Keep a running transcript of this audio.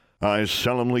I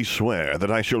solemnly swear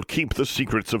that I shall keep the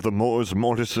secrets of the Mors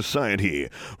Mortis Society,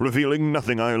 revealing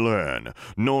nothing I learn,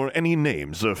 nor any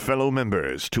names of fellow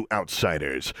members to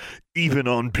outsiders, even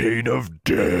on pain of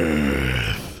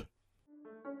death.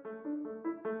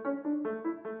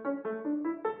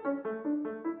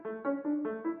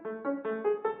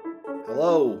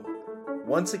 Hello,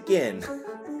 once again,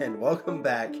 and welcome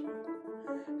back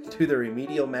to the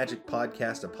Remedial Magic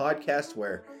Podcast, a podcast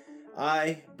where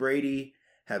I, Brady,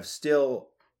 have still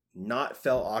not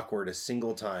felt awkward a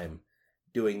single time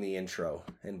doing the intro.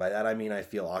 And by that I mean I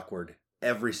feel awkward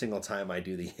every single time I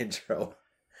do the intro.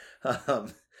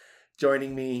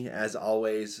 Joining me, as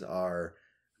always, are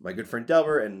my good friend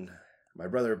Delbert and my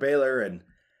brother Baylor. And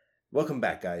welcome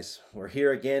back, guys. We're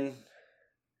here again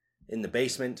in the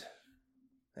basement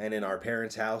and in our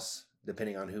parents' house,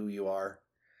 depending on who you are,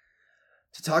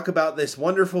 to talk about this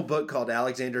wonderful book called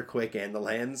Alexander Quick and the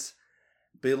Lands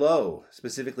Below,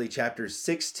 specifically chapters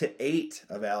 6 to 8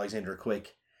 of Alexander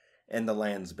Quick and the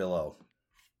Lands Below.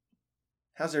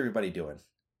 How's everybody doing?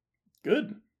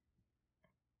 Good.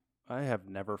 I have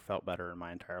never felt better in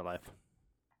my entire life.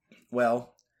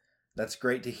 Well, that's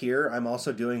great to hear. I'm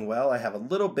also doing well. I have a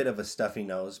little bit of a stuffy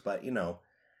nose, but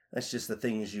that's just the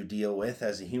things you deal with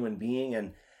as a human being.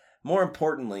 And more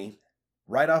importantly,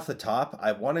 right off the top,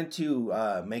 I wanted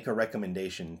to make a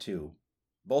recommendation to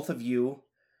both of you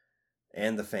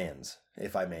and the fans,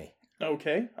 if I may.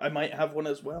 Okay, I might have one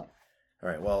as well. All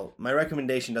right, well, my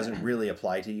recommendation doesn't really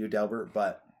apply to you, Delbert,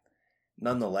 but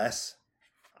nonetheless,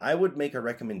 I would make a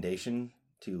recommendation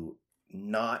to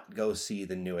not go see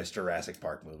the newest Jurassic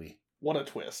Park movie. What a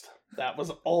twist. That was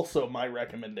also my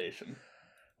recommendation.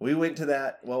 We went to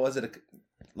that, what was it,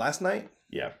 last night?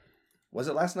 Yeah. Was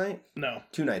it last night? No.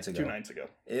 2 nights ago. 2 nights ago.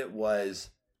 It was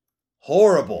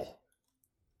horrible.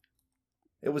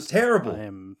 It was terrible. I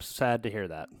am sad to hear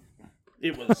that.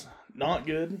 It was not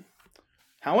good.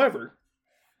 However,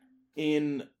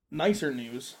 in nicer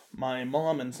news, my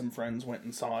mom and some friends went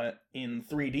and saw it in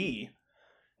 3D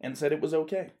and said it was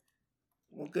okay.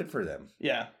 Well, good for them.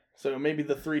 Yeah. So maybe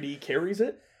the 3D carries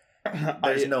it?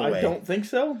 There's no way. I don't think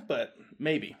so, but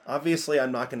maybe. Obviously,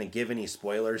 I'm not going to give any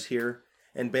spoilers here.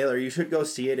 And Baylor, you should go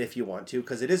see it if you want to,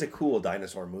 because it is a cool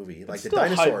dinosaur movie. Like, the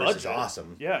dinosaurs is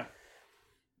awesome. Yeah.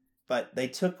 But they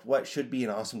took what should be an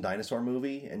awesome dinosaur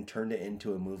movie and turned it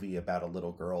into a movie about a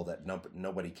little girl that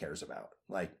nobody cares about.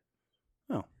 Like,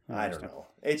 I don't know.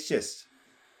 It's just,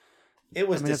 it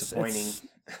was disappointing.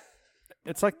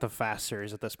 It's like the Fast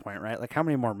series at this point, right? Like, how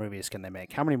many more movies can they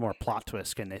make? How many more plot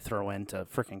twists can they throw into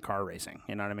freaking car racing?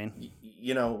 You know what I mean?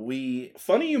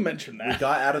 Funny you mentioned that. We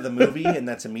got out of the movie, and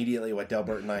that's immediately what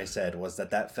Delbert and I said, was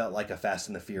that felt like a Fast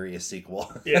and the Furious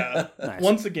sequel. Yeah. Nice.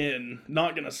 Once again,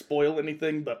 not going to spoil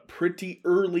anything, but pretty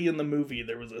early in the movie,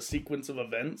 there was a sequence of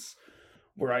events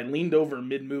where I leaned over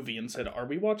mid-movie and said, are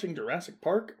we watching Jurassic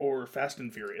Park or Fast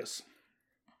and Furious?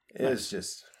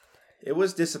 It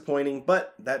was disappointing,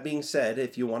 but that being said,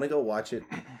 if you want to go watch it,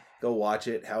 go watch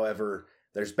it. However,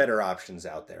 there's better options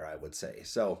out there, I would say.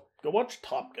 So Go watch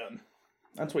Top Gun.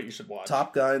 That's what you should watch.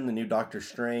 Top Gun, the new Doctor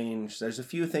Strange. There's a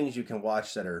few things you can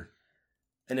watch that are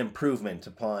an improvement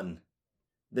upon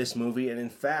this movie. And in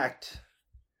fact,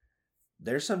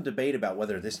 there's some debate about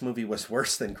whether this movie was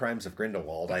worse than Crimes of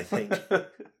Grindelwald, I think.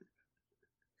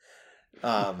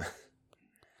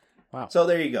 Wow. So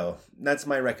there you go. That's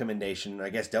my recommendation. I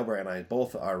guess Delbert and I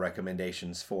both are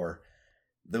recommendations for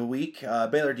the week.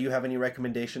 Baylor, do you have any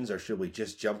recommendations, or should we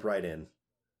just jump right in?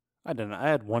 I didn't. I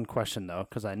had one question, though,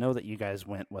 because I know that you guys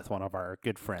went with one of our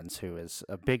good friends who is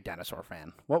a big dinosaur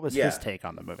fan. What was his take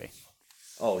on the movie?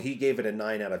 Oh, he gave it a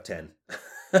 9 out of 10.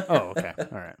 Oh, okay. All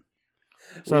right.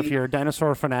 So if you're a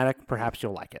dinosaur fanatic, perhaps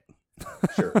you'll like it.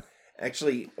 Sure.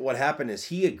 Actually, what happened is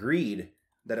he agreed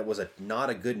that it was not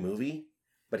a good movie,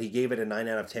 but he gave it a 9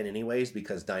 out of 10 anyways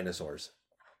because dinosaurs.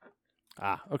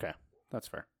 Ah, okay. That's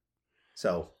fair.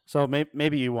 So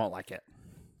maybe you won't like it.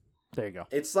 There you go.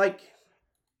 It's like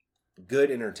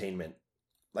good entertainment.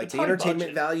 Like, it's the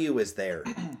entertainment budget. value is there.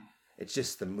 It's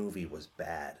just the movie was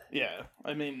bad. Yeah,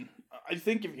 I mean, I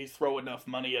think if you throw enough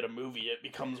money at a movie, it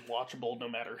becomes watchable no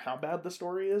matter how bad the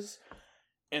story is.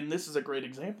 And this is a great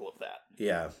example of that.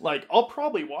 Yeah. Like, I'll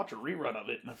probably watch a rerun of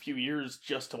it in a few years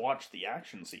just to watch the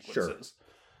action sequences. Sure.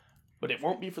 But it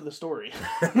won't be for the story.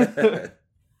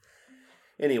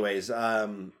 Anyways,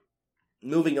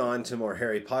 moving on to more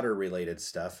Harry Potter related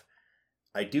stuff,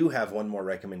 I do have one more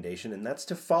recommendation, and that's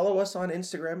to follow us on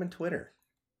Instagram and Twitter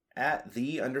at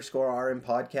 @the_RM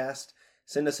podcast.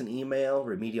 Send us an email,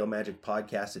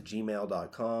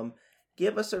 remedialmagicpodcast@gmail.com.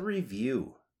 Give us a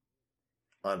review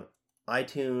on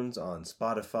iTunes, on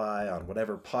Spotify, on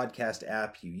whatever podcast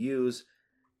app you use.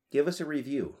 give us a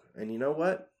review. And you know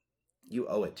what? You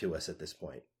owe it to us at this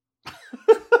point.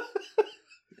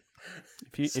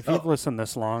 If you've listened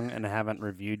this long and haven't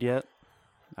reviewed yet,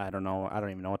 I don't know. I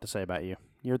don't even know what to say about you.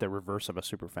 You're the reverse of a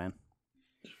super fan.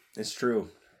 It's true.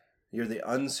 You're the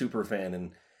unsuper fan,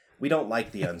 and we don't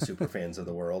like the unsuper fans of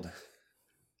the world.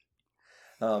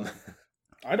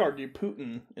 I'd argue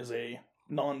Putin is a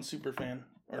non-super fan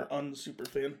or unsuper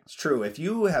fan. It's true. If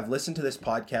you have listened to this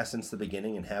podcast since the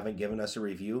beginning and haven't given us a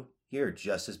review, you're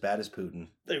just as bad as Putin.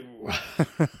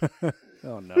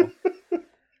 Oh, no.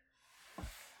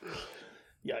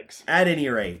 Yikes. At any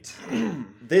rate,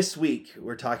 this week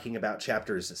we're talking about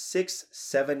chapters 6,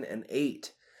 7, and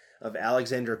 8 of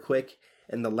Alexander Quick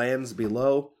and the Lands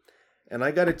Below. And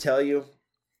I gotta tell you,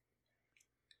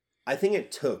 I think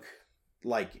it took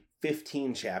like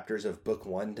 15 chapters of book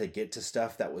 1 to get to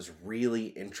stuff that was really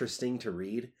interesting to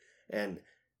read. And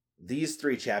these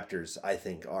 3 chapters, I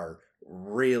think, are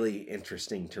really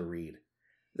interesting to read.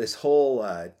 This whole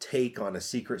take on a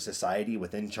secret society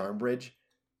within Charmbridge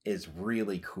is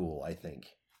really cool, I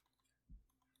think.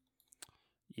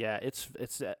 Yeah, it's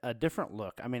a different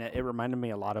look. I mean, it reminded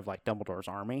me a lot of like Dumbledore's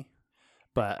army,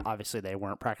 but obviously they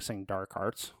weren't practicing dark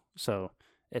arts, so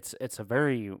it's a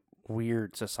very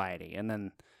weird society. And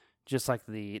then just like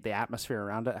the atmosphere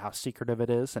around it, how secretive it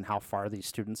is, and how far these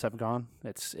students have gone,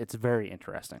 it's very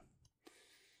interesting.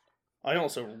 I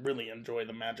also really enjoy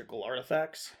the magical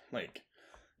artifacts, like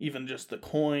even just the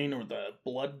coin or the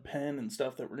blood pen and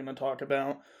stuff that we're going to talk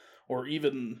about, or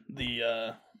even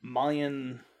the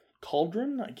Mayan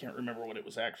cauldron. I can't remember what it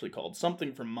was actually called.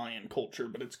 Something from Mayan culture,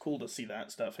 but it's cool to see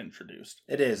that stuff introduced.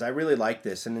 It is. I really like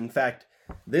this. And in fact,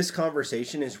 this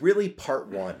conversation is really part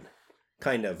 1,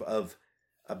 kind of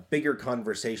a bigger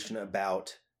conversation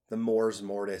about the Mors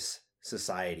Mortis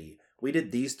Society. We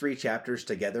did these 3 chapters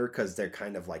together because they're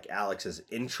kind of like Alex's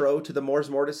intro to the Mors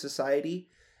Mortis Society.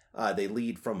 They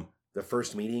lead from the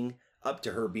first meeting up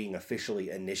to her being officially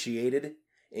initiated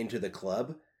into the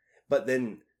club. But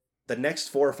then the next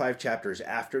 4 or 5 chapters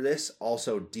after this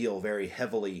also deal very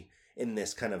heavily in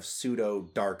this kind of pseudo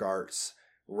dark arts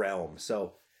realm.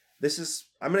 So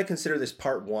I'm going to consider this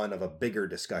part 1 of a bigger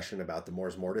discussion about the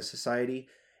Mors Mortis Society.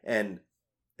 And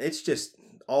it's just,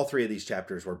 all 3 of these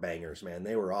chapters were bangers, man.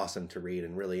 They were awesome to read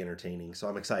and really entertaining. So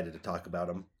I'm excited to talk about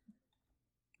them.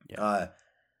 Yeah.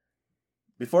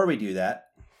 Before we do that,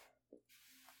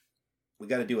 we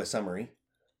got to do a summary.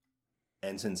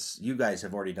 And since you guys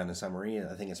have already done a summary,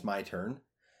 I think it's my turn.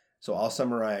 So I'll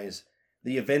summarize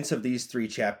the events of these 3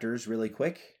 chapters really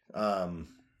quick. And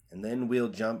then we'll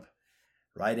jump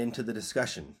right into the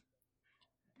discussion.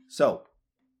 So,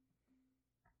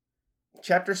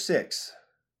 Chapter 6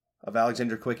 of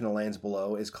Alexander Quick and the Lands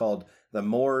Below is called the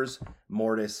Mors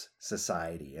Mortis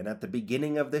Society. And at the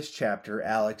beginning of this chapter,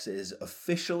 Alex is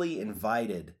officially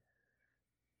invited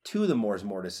to the Mors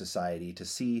Mortis Society to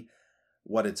see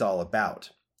what it's all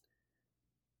about.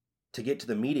 To get to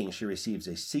the meeting, she receives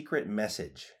a secret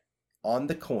message on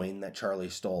the coin that Charlie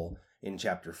stole in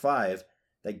Chapter 5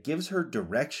 that gives her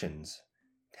directions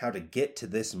how to get to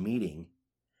this meeting.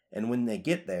 And when they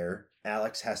get there,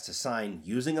 Alex has to sign,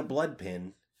 using a blood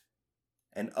pin,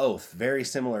 an oath very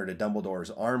similar to Dumbledore's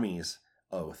army's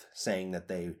oath, saying that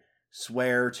they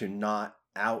swear to not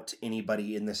out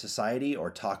anybody in the society or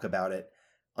talk about it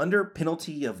under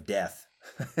penalty of death.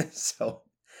 So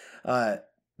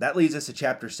that leads us to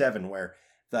Chapter 7, where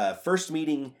the first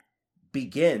meeting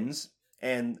begins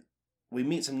and we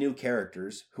meet some new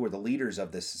characters who are the leaders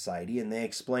of this society, and they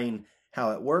explain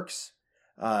how it works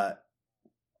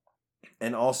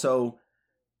and also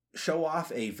show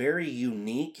off a very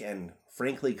unique and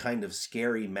frankly kind of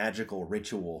scary magical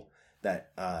ritual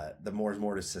that the Mors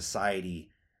Mortis Society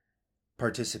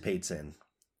participates in.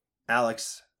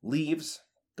 Alex leaves,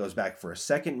 goes back for a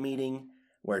second meeting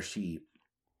where she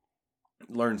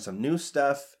learns some new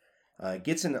stuff,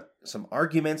 gets in some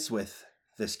arguments with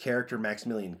this character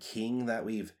Maximilian King that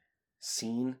we've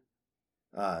seen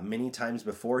many times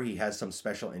before. He has some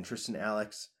special interest in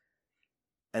Alex.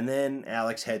 And then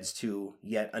Alex heads to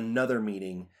yet another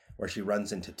meeting where she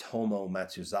runs into Tomo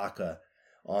Matsuzaka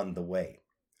on the way.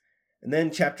 And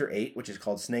then Chapter 8, which is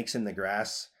called Snakes in the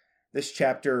Grass. This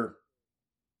chapter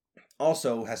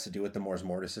also has to do with the Mors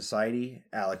Mortis Society.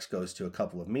 Alex goes to a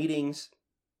couple of meetings,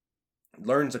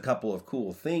 learns a couple of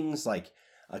cool things, like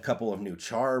a couple of new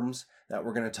charms that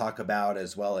we're going to talk about,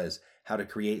 as well as how to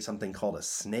create something called a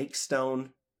snake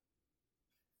stone.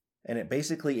 And it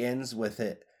basically ends with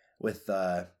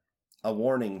a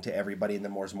warning to everybody in the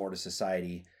Mors Mortis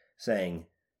Society saying,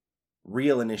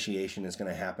 real initiation is going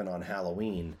to happen on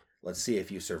Halloween. Let's see if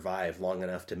you survive long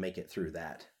enough to make it through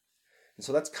that. And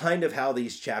so that's kind of how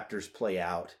these chapters play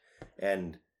out.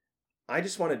 And I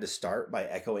just wanted to start by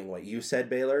echoing what you said,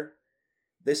 Baylor.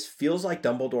 This feels like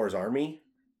Dumbledore's army,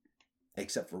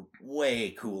 except for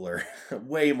way cooler,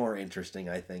 way more interesting,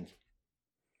 I think.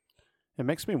 It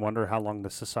makes me wonder how long the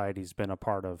society's been a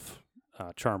part of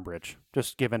Charmbridge,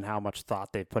 just given how much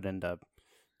thought they've put into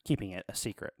keeping it a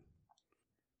secret.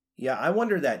 Yeah, I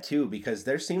wonder that too, because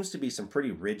there seems to be some pretty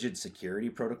rigid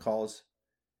security protocols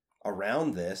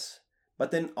around this. But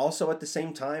then also at the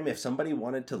same time, if somebody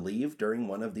wanted to leave during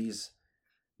one of these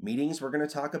meetings we're going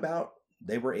to talk about,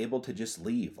 they were able to just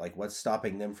leave. Like, what's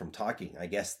stopping them from talking? I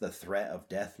guess the threat of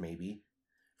death, maybe,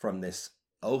 from this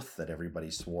oath that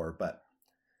everybody swore. But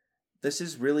this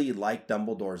is really like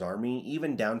Dumbledore's army,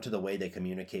 even down to the way they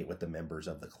communicate with the members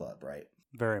of the club, right?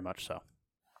 Very much so.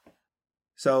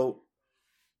 So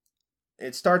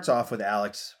it starts off with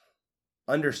Alex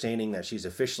understanding that she's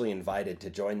officially invited to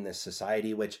join this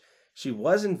society, which she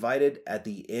was invited at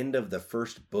the end of the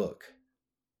first book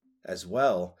as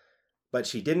well, but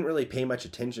she didn't really pay much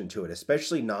attention to it,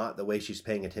 especially not the way she's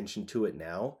paying attention to it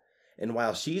now. And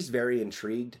while she's very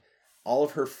intrigued, all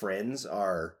of her friends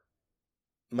are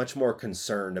much more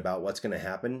concerned about what's going to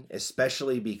happen,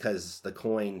 especially because the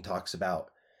coin talks about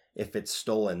if it's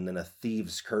stolen, then a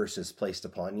thieves' curse is placed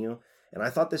upon you. And I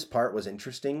thought this part was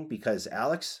interesting because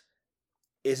Alex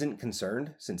isn't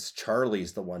concerned since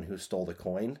Charlie's the one who stole the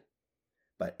coin.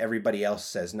 But everybody else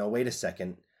says, no, wait a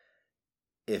second.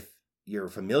 If your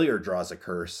familiar draws a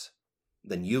curse,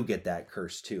 then you get that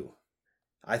curse too.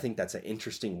 I think that's an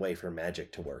interesting way for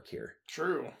magic to work here.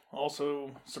 True.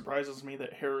 Also surprises me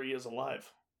that Harry is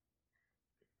alive.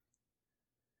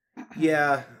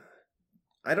 Yeah.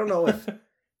 I don't know if...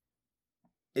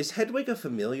 Is Hedwig a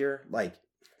familiar?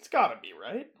 It's gotta be,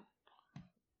 right?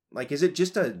 Is it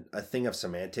just a thing of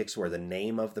semantics where the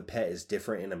name of the pet is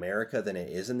different in America than it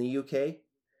is in the UK?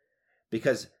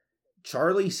 Because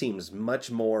Charlie seems much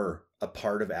more a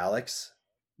part of Alex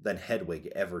than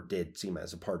Hedwig ever did seem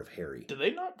as a part of Harry. Do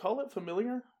they not call it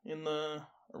familiar in the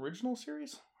original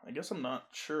series? I guess I'm not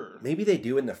sure. Maybe they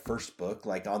do in the first book,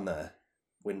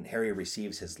 when Harry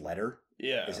receives his letter.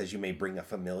 Yeah. It says you may bring a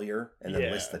familiar and then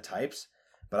list the types.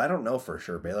 But I don't know for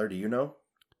sure. Baylor, do you know?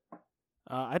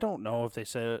 I don't know if they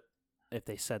said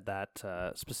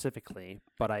that specifically,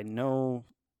 but I know.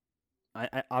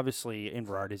 I obviously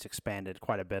Inverardy's expanded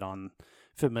quite a bit on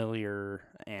familiar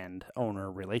and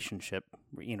owner relations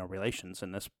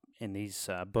in these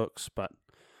books. But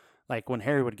like when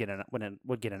Harry would get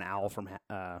an owl from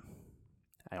I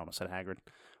almost said Hagrid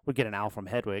would get an owl from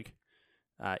Hedwig.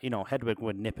 Hedwig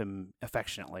would nip him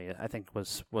affectionately, I think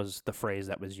was the phrase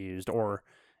that was used. Or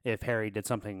if Harry did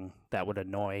something that would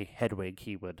annoy Hedwig,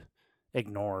 he would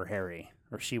ignore Harry,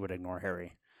 or she would ignore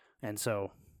Harry. And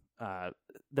so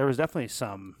there was definitely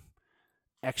some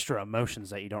extra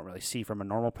emotions that you don't really see from a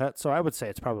normal pet. So I would say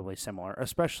it's probably similar,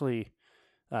 especially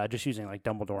just using like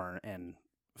Dumbledore and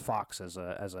Fox as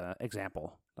a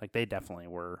example. Like they definitely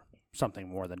were something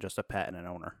more than just a pet and an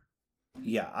owner.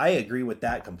 Yeah, I agree with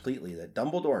that completely, that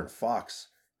Dumbledore and Fox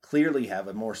clearly have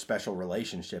a more special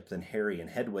relationship than Harry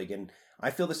and Hedwig, and I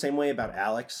feel the same way about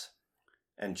Alex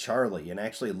and Charlie. And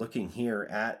actually looking here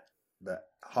at the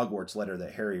Hogwarts letter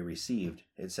that Harry received,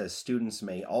 it says students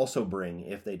may also bring,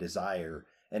 if they desire,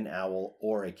 an owl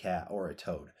or a cat or a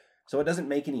toad. So it doesn't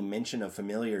make any mention of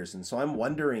familiars, and so I'm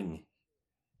wondering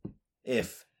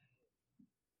if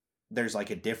there's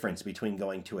like a difference between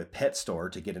going to a pet store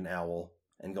to get an owl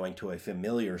and going to a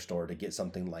familiar store to get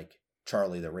something like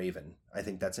Charlie the Raven. I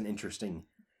think that's an interesting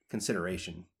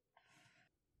consideration.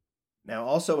 Now,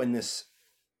 also in this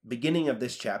beginning of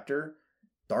this chapter,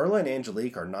 Darla and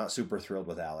Angelique are not super thrilled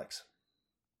with Alex.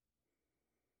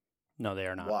 No, they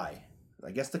are not. Why? I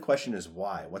guess the question is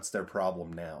why? What's their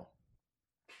problem now?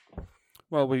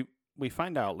 Well, we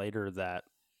find out later that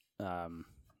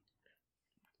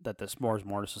that this Moore's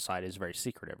Mortar Society is very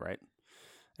secretive, right?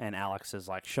 And Alex is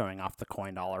like showing off the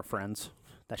coin to all her friends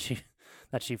that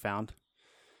she found.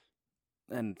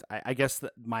 And I guess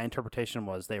that my interpretation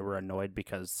was they were annoyed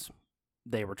because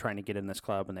they were trying to get in this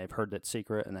club and they've heard that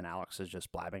secret, and then Alex is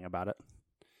just blabbing about it.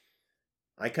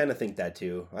 I kind of think that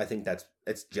too. I think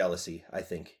it's jealousy, I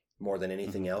think, more than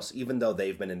anything else, even though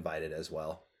they've been invited as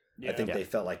well. Yeah. I think they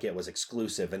felt like it was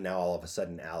exclusive, and now all of a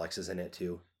sudden Alex is in it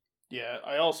too. Yeah,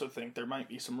 I also think there might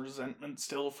be some resentment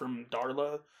still from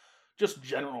Darla. Just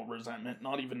general resentment,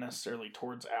 not even necessarily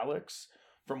towards Alex,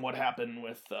 from what happened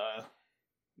with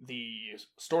the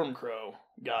Stormcrow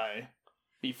guy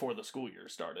before the school year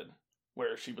started,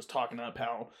 where she was talking up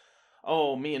how,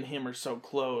 oh, me and him are so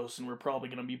close, and we're probably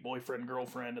going to be boyfriend,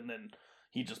 girlfriend, and then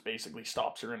he just basically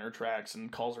stops her in her tracks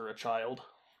and calls her a child.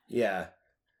 Yeah.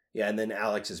 Yeah, and then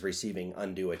Alex is receiving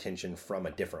undue attention from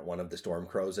a different one of the Storm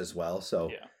Crows as well, so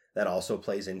Yeah. that also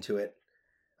plays into it.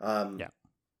 Yeah.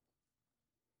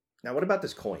 Now, what about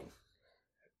this coin?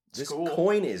 It's This cool.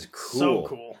 coin is cool. So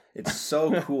cool. It's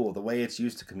so cool the way it's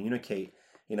used to communicate.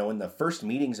 You know, when the first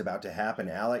meeting's about to happen,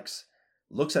 Alex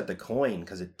looks at the coin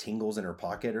because it tingles in her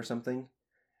pocket or something,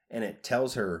 and it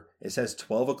tells her, it says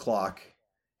 12 o'clock,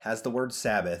 has the word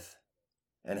Sabbath,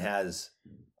 and has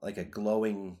like a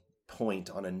glowing point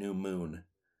on a new moon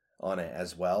on it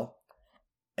as well.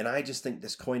 And I just think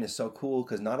this coin is so cool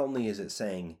because not only is it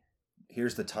saying,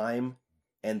 here's the time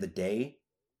and the day,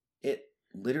 it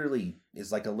literally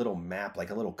is like a little map, like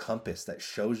a little compass that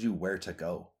shows you where to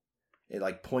go. It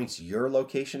like points your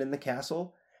location in the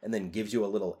castle and then gives you a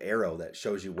little arrow that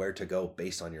shows you where to go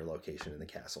based on your location in the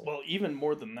castle. Well, even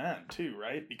more than that, too,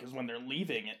 right? Because when they're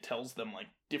leaving, it tells them, like,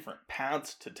 different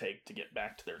paths to take to get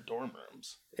back to their dorm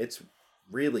rooms. It's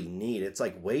really neat. It's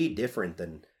like way different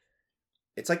than...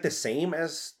 It's like the same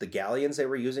as the galleons they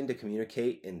were using to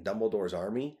communicate in Dumbledore's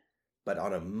army, but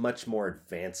on a much more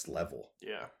advanced level.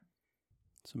 Yeah.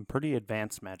 Some pretty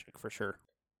advanced magic for sure.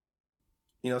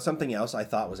 You know, something else I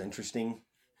thought was interesting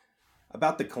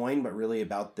about the coin, but really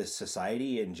about this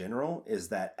society in general, is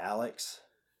that Alex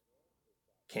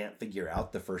can't figure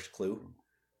out the first clue.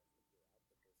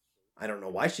 I don't know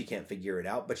why she can't figure it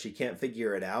out, but she can't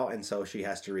figure it out, and so she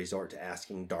has to resort to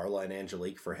asking Darla and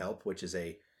Angelique for help, which is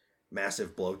a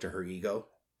massive blow to her ego.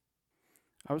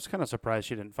 I was kind of surprised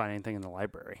she didn't find anything in the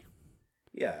library.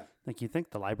 Yeah. Like, you'd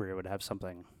think the library would have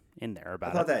something in there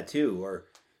about I thought it. that too, or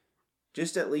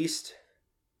just at least...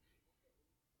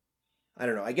 I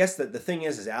don't know. I guess that the thing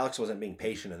is Alex wasn't being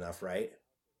patient enough, right?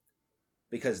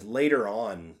 Because later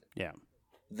on, Yeah.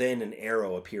 then an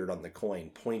arrow appeared on the coin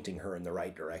pointing her in the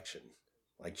right direction,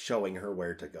 like showing her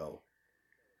where to go.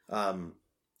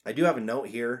 I do have a note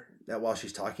here that while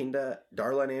she's talking to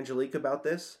Darla and Angelique about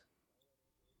this,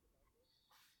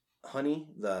 Honey,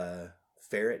 the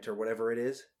ferret or whatever it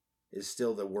is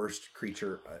still the worst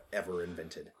creature ever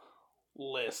invented.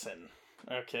 Listen,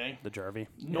 okay? The Jarvie.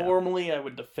 Normally, I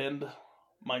would defend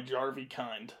my Jarvie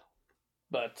kind,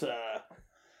 but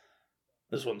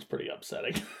this one's pretty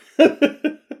upsetting.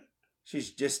 She's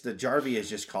just, the Jarvie is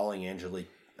just calling Angelique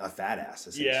a fat ass,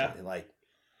 essentially. Yeah. Like,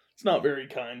 It's not very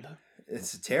kind.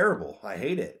 it's terrible. I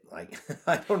hate it. Like,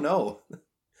 I don't know.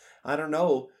 I don't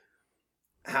know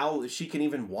how she can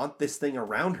even want this thing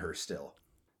around her still.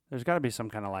 There's got to be some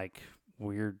kind of like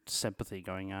weird sympathy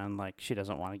going on. Like she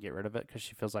doesn't want to get rid of it because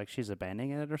she feels like she's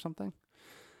abandoning it or something.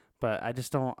 But I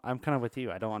just don't, I'm kind of with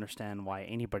you. I don't understand why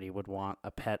anybody would want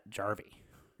a pet Jarvie.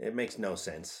 It makes no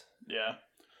sense. Yeah.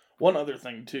 One other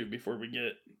thing, too, before we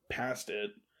get past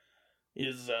it,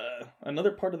 is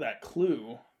another part of that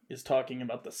clue is talking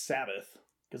about the Sabbath,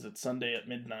 because it's Sunday at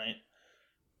midnight.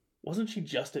 Wasn't she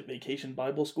just at Vacation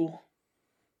Bible School?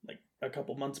 Like, a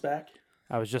couple months back?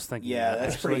 I was just thinking. Yeah, that,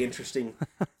 that's actually. pretty interesting.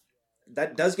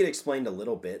 That does get explained a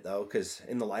little bit, though, because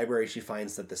in the library she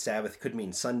finds that the Sabbath could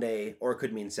mean Sunday, or it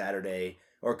could mean Saturday,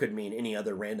 or it could mean any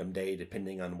other random day,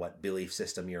 depending on what belief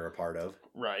system you're a part of.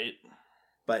 Right.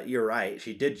 But you're right,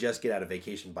 she did just get out of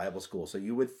Vacation Bible School, so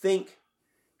you would think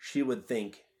she would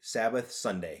think Sabbath,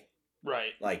 Sunday.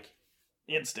 Right. Like,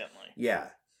 Instantly. yeah.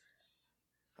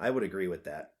 I would agree with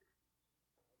that.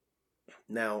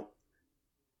 Now,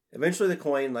 eventually the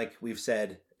coin, like we've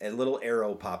said, a little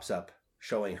arrow pops up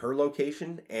showing her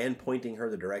location and pointing her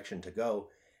the direction to go,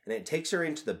 and it takes her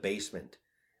into the basement,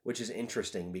 which is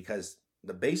interesting because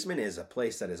the basement is a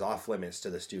place that is off limits to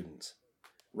the students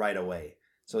right away.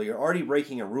 So you're already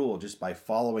breaking a rule just by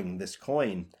following this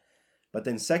coin. But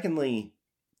then secondly,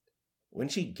 when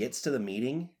she gets to the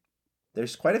meeting,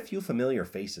 there's quite a few familiar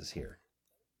faces here,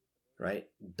 right?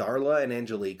 Darla and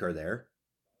Angelique are there.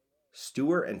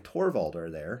 Stuart and Torvald are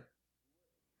there.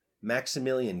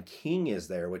 Maximilian King is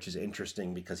there, which is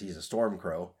interesting because he's a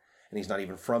Stormcrow, and he's not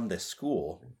even from this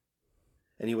school.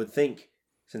 And you would think,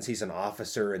 since he's an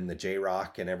officer in the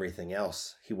J-Rock and everything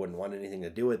else, he wouldn't want anything to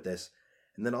do with this.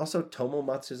 And then also Tomo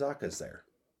Matsuzaka's there,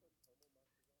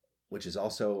 which is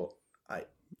also, I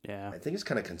think it's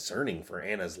kind of concerning for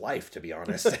Anna's life, to be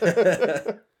honest.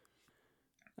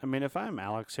 I mean, if I'm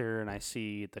Alex here and I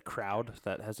see the crowd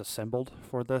that has assembled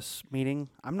for this meeting,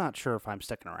 I'm not sure if I'm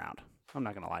sticking around. I'm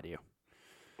not going to lie to you.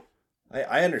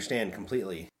 I understand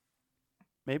completely.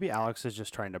 Maybe Alex is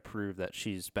just trying to prove that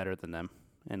she's better than them.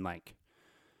 And, like,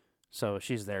 so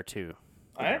she's there too.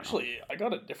 I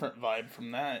got a different vibe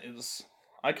from that.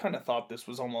 I kind of thought this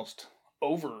was almost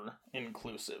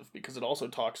over-inclusive, because it also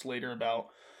talks later about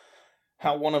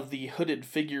how one of the hooded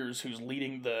figures who's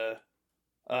leading the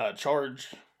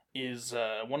charge is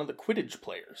one of the Quidditch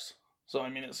players. So, I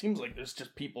mean, it seems like there's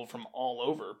just people from all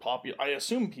over. I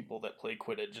assume people that play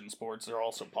Quidditch in sports are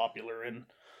also popular in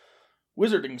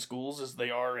wizarding schools as they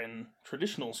are in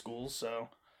traditional schools. So,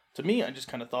 to me, I just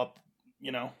kind of thought,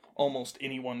 almost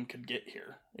anyone could get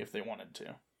here if they wanted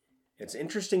to. It's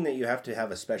interesting that you have to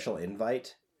have a special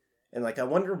invite. And, I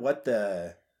wonder what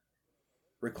the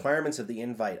requirements of the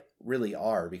invite really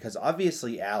are. Because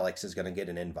obviously Alex is going to get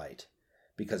an invite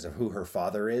because of who her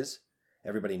father is.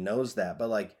 Everybody knows that.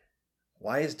 But,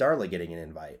 why is Darla getting an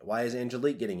invite? Why is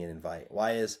Angelique getting an invite?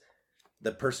 Why is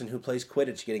the person who plays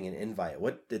Quidditch getting an invite?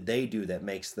 What did they do that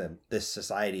makes this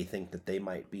society think that they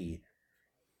might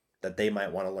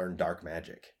want to learn dark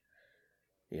magic?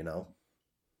 Do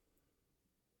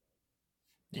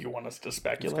you want us to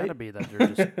speculate? It's got to be that they're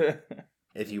just...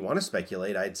 If you want to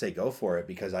speculate, I'd say go for it,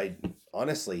 because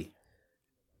honestly,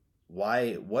 what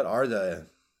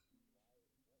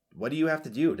do you have to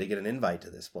do to get an invite to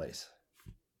this place?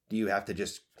 Do you have to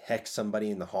just hex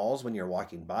somebody in the halls when you're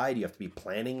walking by? Do you have to be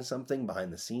planning something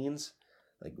behind the scenes?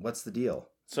 What's the deal?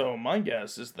 So my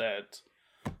guess is that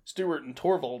Stuart and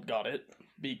Torvald got it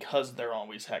because they're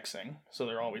always hexing. So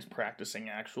they're always practicing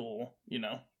actual,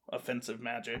 offensive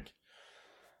magic.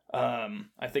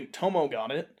 I think Tomo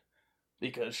got it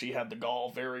because she had the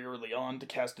gall very early on to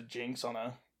cast a jinx on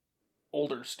a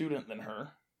older student than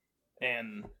her.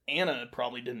 And Anna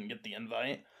probably didn't get the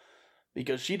invite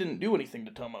because she didn't do anything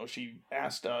to Tomo. She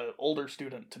asked an older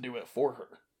student to do it for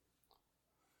her.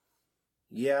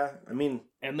 Yeah, I mean...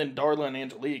 And then Darla and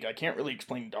Angelique, I can't really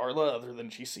explain Darla other than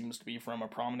she seems to be from a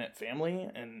prominent family,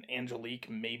 and Angelique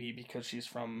maybe because she's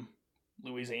from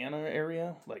Louisiana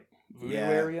area, Voodoo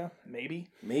area, maybe.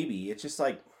 Maybe. It's just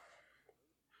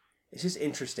it's just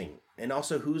interesting. And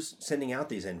also, who's sending out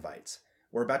these invites?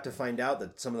 We're about to find out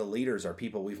that some of the leaders are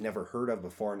people we've never heard of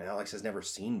before and Alex has never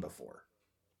seen before.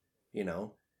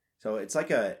 So it's like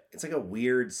a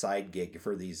weird side gig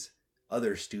for these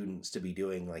other students to be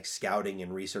doing, scouting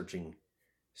and researching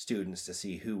students to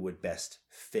see who would best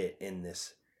fit in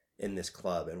this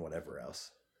club and whatever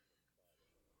else.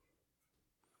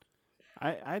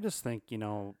 I just think,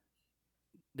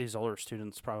 these older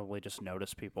students probably just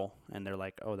notice people and they're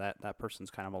like, oh, that person's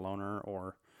kind of a loner.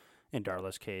 Or in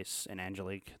Darla's case, in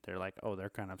Angelique, they're like, oh, they're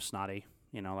kind of snotty.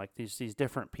 These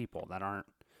different people that aren't,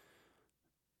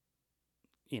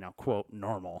 quote,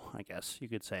 normal, I guess you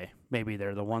could say. Maybe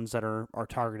they're the ones that are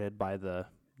targeted by the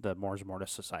Mors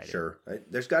Mortis Society. Sure.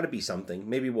 There's got to be something.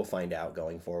 Maybe we'll find out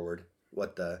going forward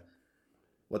what the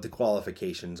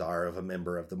qualifications are of a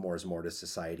member of the Mors Mortis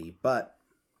Society. But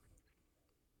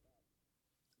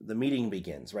the meeting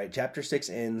begins, right? Chapter 6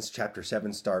 ends, Chapter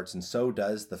 7 starts, and so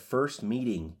does the first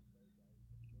meeting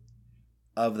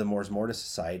of the Mors Mortis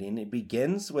Society. And it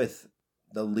begins with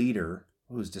the leader,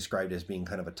 who's described as being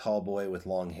kind of a tall boy with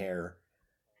long hair,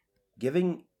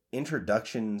 giving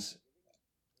introductions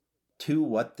to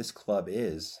what this club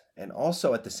is, and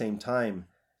also at the same time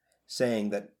saying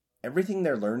that everything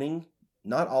they're learning,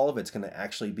 not all of it's going to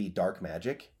actually be dark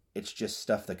magic. It's just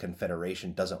stuff the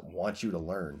Confederation doesn't want you to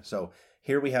learn. So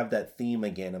here we have that theme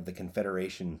again of the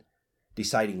Confederation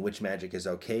deciding which magic is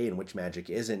okay and which magic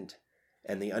isn't,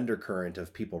 and the undercurrent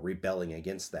of people rebelling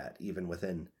against that, even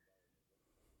within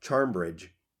Charmbridge.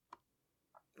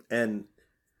 And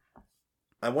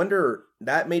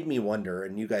that made me wonder,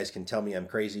 and you guys can tell me I'm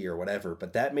crazy or whatever,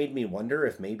 but that made me wonder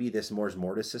if maybe this Mors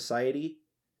Mortis Society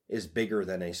is bigger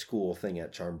than a school thing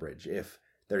at Charmbridge. If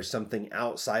there's something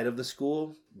outside of the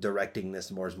school directing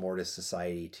this Mors Mortis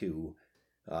Society to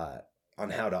on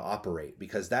how to operate,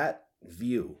 because that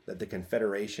view that the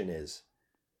Confederation is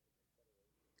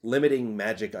limiting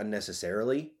magic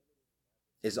unnecessarily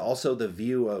is also the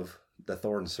view of the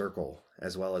Thorn Circle,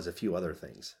 as well as a few other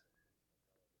things.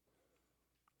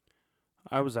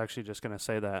 I was actually just going to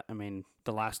say that,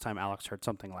 the last time Alex heard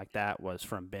something like that was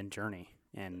from Ben Journey,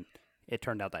 and it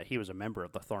turned out that he was a member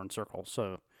of the Thorn Circle.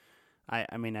 So, I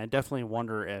definitely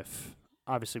wonder if,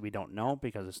 obviously we don't know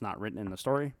because it's not written in the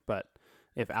story, but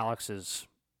if Alex is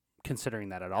considering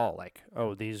that at all,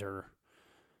 these are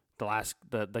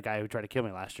the guy who tried to kill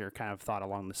me last year kind of thought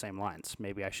along the same lines.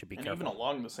 Maybe I should be careful. Even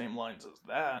along the same lines as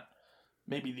that,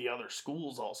 maybe the other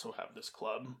schools also have this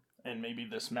club, and maybe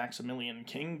this Maximilian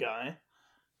King guy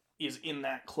is in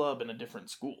that club in a different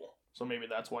school. So maybe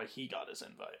that's why he got his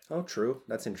invite. Oh, true.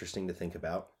 That's interesting to think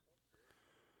about.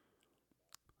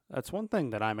 That's one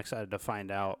thing that I'm excited to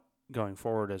find out going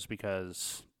forward, is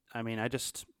because, we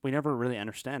never really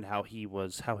understand how he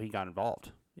got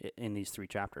involved in these 3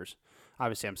 chapters.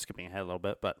 Obviously, I'm skipping ahead a little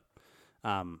bit, but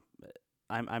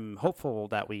I'm hopeful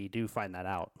that we do find that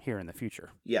out here in the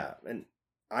future. Yeah, and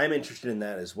I'm interested in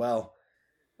that as well.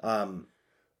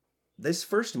 This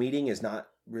first meeting is not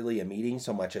really a meeting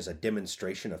so much as a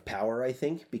demonstration of power, I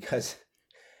think, because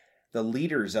the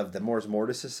leaders of the Mors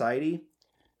Mortis Society,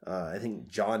 I think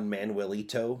John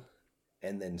Manuelito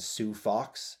and then Sue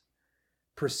Fox,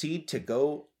 proceed to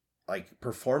go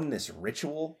perform this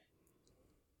ritual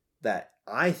that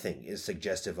I think is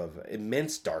suggestive of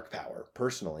immense dark power.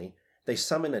 Personally, they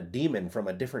summon a demon from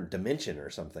a different dimension or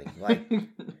something.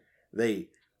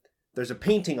 There's a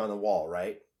painting on the wall,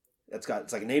 right? It's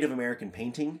like a Native American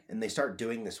painting, and they start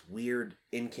doing this weird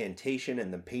incantation,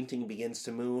 and the painting begins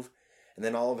to move, and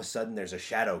then all of a sudden there's a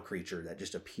shadow creature that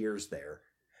just appears there,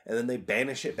 and then they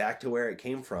banish it back to where it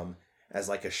came from as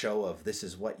like a show of this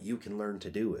is what you can learn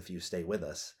to do if you stay with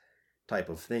us type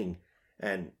of thing.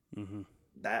 And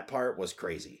that part was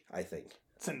crazy, I think.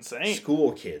 It's insane.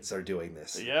 School kids are doing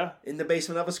this. Yeah. In the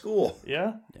basement of a school.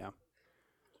 Yeah. Yeah.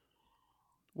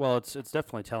 Well, it's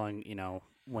definitely telling,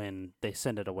 when they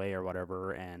send it away or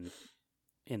whatever, and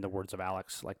in the words of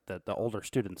Alex, like the older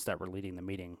students that were leading the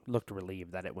meeting looked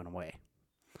relieved that it went away.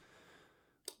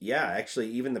 Yeah, actually,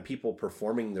 even the people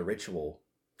performing the ritual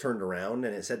turned around,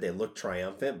 and it said they looked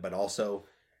triumphant, but also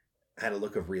had a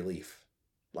look of relief.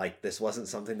 Like this wasn't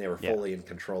something they were fully in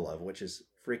control of, which is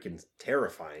freaking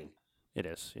terrifying. It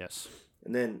is, yes.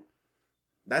 And then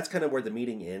that's kind of where the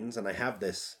meeting ends, and I have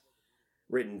this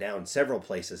written down several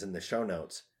places in the show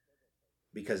notes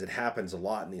because it happens a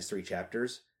lot in these 3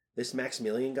 chapters. This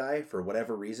Maximilian guy, for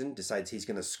whatever reason, decides he's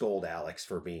going to scold Alex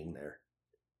for being there.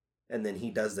 And then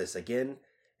he does this again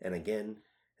and again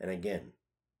and again.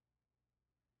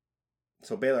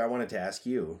 So, Baylor, I wanted to ask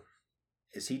you,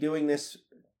 is he doing this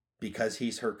because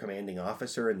he's her commanding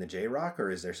officer in the J-Rock, or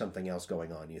is there something else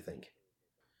going on, you think?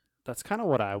 That's kind of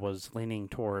what I was leaning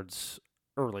towards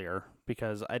earlier,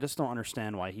 because I just don't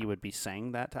understand why he would be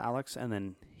saying that to Alex, and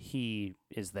then he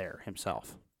is there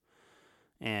himself.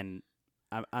 And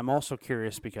I'm also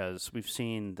curious because we've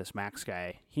seen this Max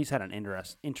guy. He's had an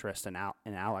interest in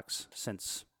Alex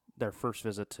since their first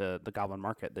visit to the Goblin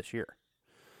Market this year.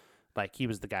 Like, he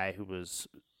was the guy who was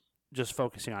just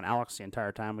focusing on Alex the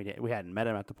entire time. We hadn't met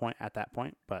him at that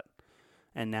point,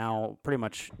 and now pretty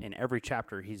much in every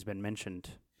chapter he's been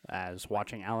mentioned as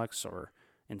watching Alex or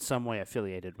in some way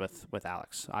affiliated with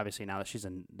Alex. Obviously, now that she's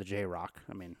in the J-Rock,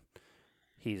 I mean,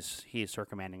 he's her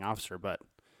commanding officer, but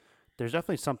there's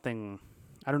definitely something,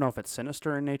 I don't know if it's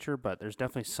sinister in nature, but there's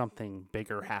definitely something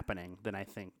bigger happening than I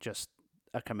think just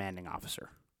a commanding officer.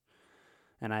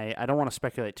 And I don't want to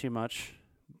speculate too much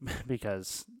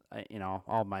because,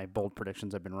 all my bold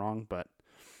predictions have been wrong, but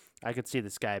I could see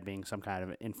this guy being some kind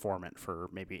of informant for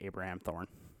maybe Abraham Thorne.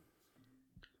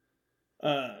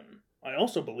 I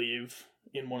also believe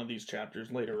in one of these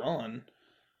chapters later on,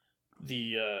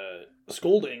 the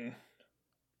scolding,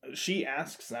 she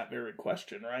asks that very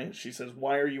question, right? She says,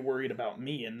 "Why are you worried about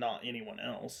me and not anyone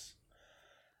else?"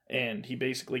 And he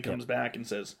basically comes back and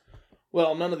says,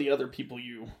 "Well, none of the other people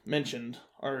you mentioned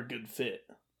are a good fit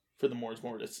for the Mors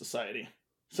Mortis Society."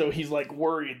 So he's like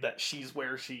worried that she's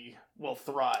where she will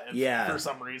thrive for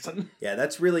some reason. Yeah,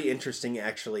 that's really interesting,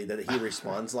 actually, that he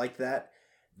responds like that.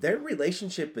 Their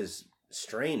relationship is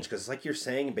strange because, like you're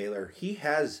saying, Baylor, he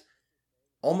has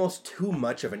almost too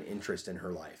much of an interest in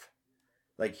her life.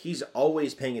 Like, he's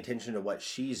always paying attention to what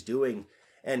she's doing.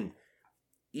 And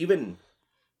even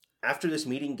after this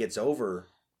meeting gets over,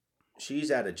 she's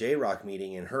at a J-Rock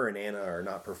meeting and her and Anna are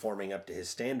not performing up to his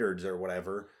standards or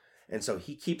whatever. And so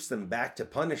he keeps them back to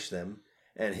punish them.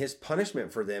 And his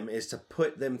punishment for them is to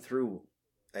put them through,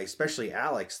 especially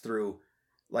Alex, through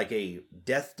like a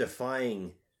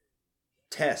death-defying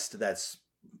test that's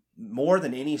more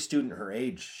than any student her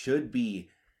age should be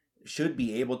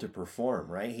able to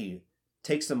perform, right? He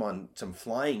takes them on some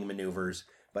flying maneuvers,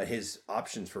 but his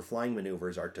options for flying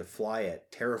maneuvers are to fly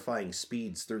at terrifying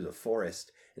speeds through the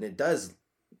forest. And it does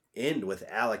end with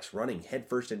Alex running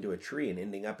headfirst into a tree and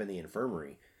ending up in the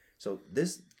infirmary. So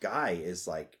this guy is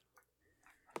like,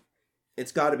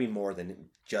 it's got to be more than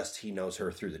just he knows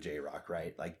her through the J-Rock,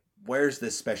 right? Like, where's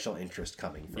this special interest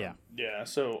coming from? Yeah,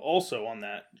 so also on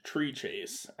that tree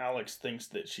chase, Alex thinks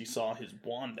that she saw his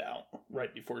wand out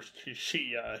right before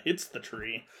she hits the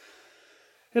tree.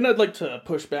 And I'd like to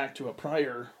push back to a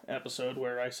prior episode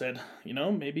where I said,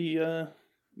 maybe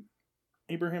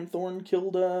Abraham Thorne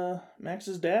killed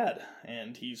Max's dad,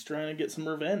 and he's trying to get some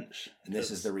revenge. And this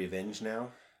is the revenge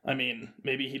now? I mean,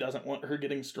 maybe he doesn't want her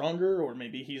getting stronger, or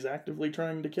maybe he's actively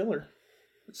trying to kill her.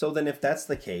 So then if that's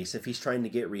the case, if he's trying to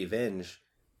get revenge,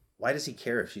 why does he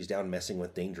care if she's down messing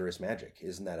with dangerous magic?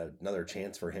 Isn't that another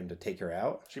chance for him to take her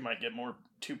out? She might get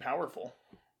too powerful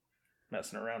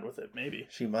messing around with it, maybe.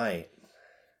 She might.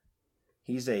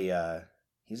 He's a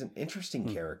he's an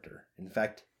interesting character. In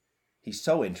fact, he's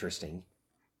so interesting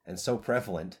and so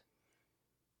prevalent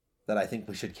that I think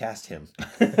we should cast him.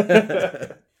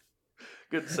 Good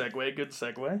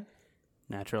segue.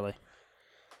 Naturally.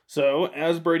 So,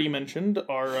 as Brady mentioned,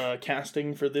 our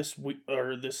casting for this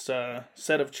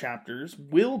set of chapters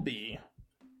will be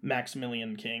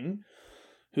Maximilian King,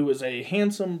 who is a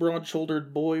handsome,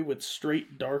 broad-shouldered boy with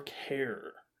straight, dark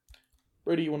hair.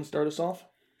 Brady, you want to start us off?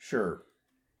 Sure.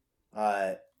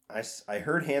 I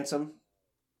heard handsome,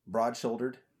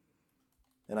 broad-shouldered,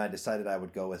 and I decided I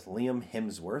would go with Liam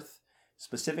Hemsworth,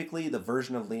 specifically the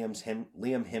version of Liam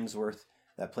Hemsworth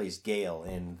that plays Gale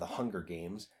in The Hunger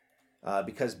Games,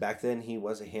 because back then he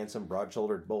was a handsome,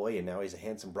 broad-shouldered boy, and now he's a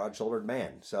handsome, broad-shouldered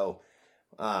man. So,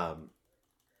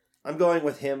 I'm going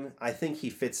with him. I think he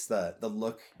fits the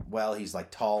look well. He's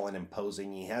like tall and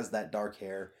imposing. He has that dark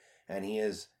hair, and he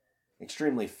is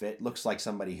extremely fit. Looks like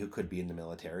somebody who could be in the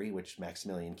military, which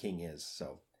Maximilian King is.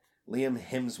 So, Liam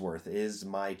Hemsworth is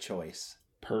my choice.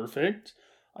 Perfect.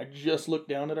 I just looked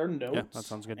down at our notes. Yeah, that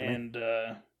sounds good to me. And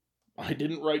I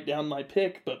didn't write down my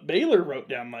pick, but Baylor wrote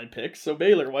down my pick. So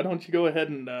Baylor, why don't you go ahead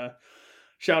and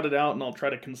shout it out, and I'll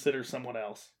try to consider someone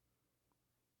else.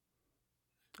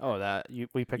 Oh,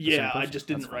 we picked the same person? I just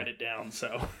didn't write it down,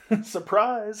 so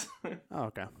surprise.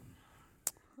 Oh, okay.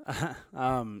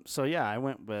 So yeah, I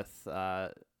went with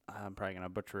I'm probably gonna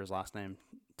butcher his last name,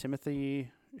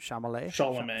 Timothy Chalamet.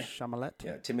 Chalamet.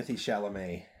 Yeah, Timothy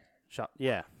Chalamet.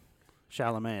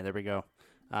 Chalamet. There we go.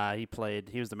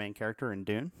 He was the main character in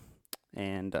Dune,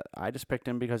 and I just picked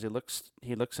him because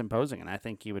he looks imposing, and I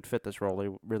think he would fit this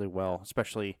role really well,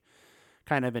 especially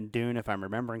kind of in Dune, if I'm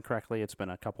remembering correctly. It's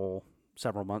been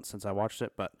several months since I watched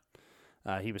it, but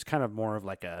he was kind of more of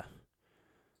like a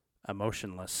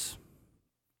emotionless,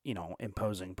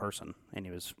 imposing person, and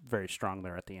he was very strong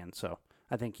there at the end. So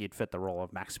I think he'd fit the role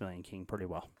of Maximilian King pretty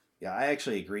well. Yeah, I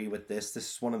actually agree with this.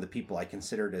 This is one of the people I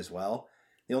considered as well.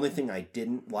 The only thing I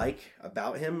didn't like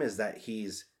about him is that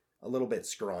he's a little bit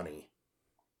scrawny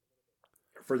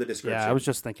for the description. Yeah, I was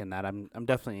just thinking that. I'm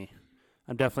definitely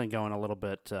going a little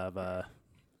bit of a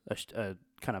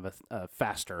kind of a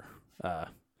faster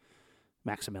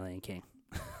Maximilian King.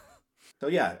 So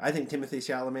yeah, I think Timothy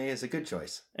Chalamet is a good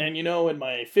choice. And in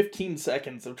my 15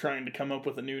 seconds of trying to come up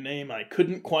with a new name, I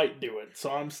couldn't quite do it.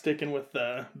 So I'm sticking with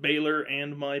Baylor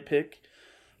and my pick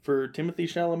for Timothy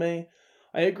Chalamet.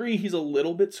 I agree he's a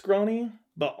little bit scrawny,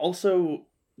 but also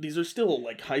these are still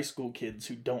like high school kids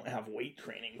who don't have weight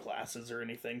training classes or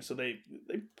anything, so they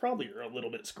probably are a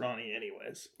little bit scrawny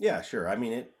anyways. Yeah, sure. I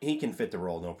mean, he can fit the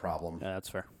role, no problem. Yeah, that's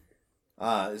fair.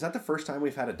 Is that the first time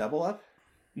we've had a double up?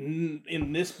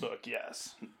 In this book,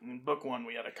 yes. In book one,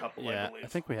 we had a couple, I believe. I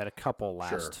think we had a couple last.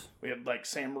 Sure. We had like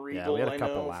Sam Riegel, we had a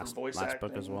couple for voice last acting.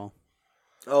 book as well.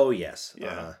 Oh, yes.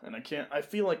 Yeah, and I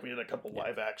feel like we had a couple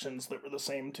live actions that were the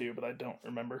same too, but I don't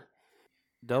remember.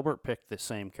 Delbert picked the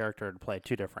same character to play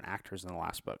two different actors in the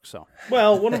last book, so.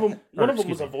 Well, one of them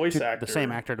was a voice actor. The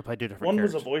same actor to play two different One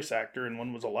characters. was a voice actor and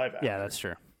one was a live actor. Yeah, that's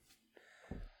true.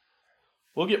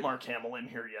 We'll get Mark Hamill in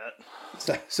here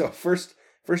yet. So first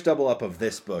double up of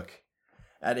this book,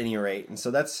 at any rate. And so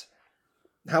that's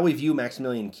how we view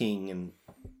Maximilian King. And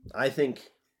I think,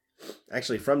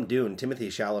 actually, from Dune, Timothy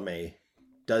Chalamet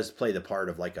does play the part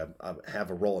of have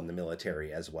a role in the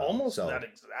military as well. Almost that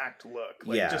exact look.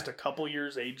 Like just a couple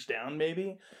years age down,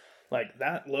 maybe. Like,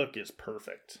 that look is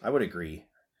perfect. I would agree.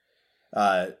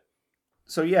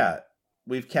 So yeah,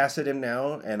 we've casted him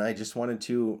now, and I just wanted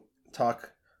to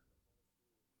talk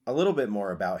a little bit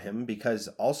more about him, because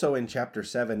also in chapter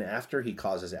 7, after he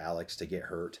causes Alex to get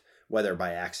hurt, whether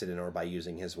by accident or by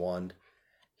using his wand,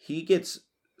 he gets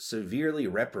severely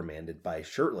reprimanded by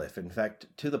Shirtliff. In fact,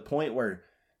 to the point where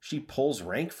she pulls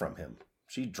rank from him.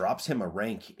 She drops him a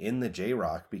rank in the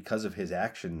J-Rock because of his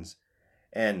actions.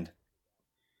 And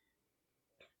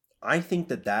I think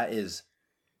that is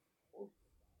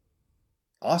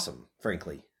awesome,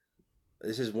 frankly.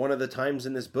 This is one of the times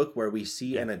in this book where we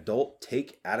see an adult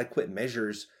take adequate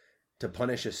measures to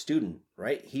punish a student,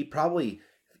 right? He probably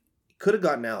could have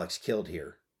gotten Alex killed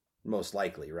here, most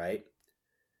likely, right?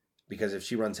 Because if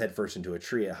she runs headfirst into a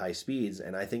tree at high speeds,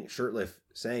 and I think Shirtliff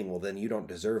saying, well, then you don't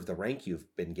deserve the rank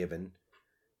you've been given,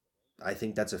 I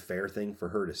think that's a fair thing for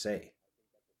her to say.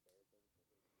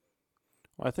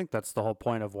 Well, I think that's the whole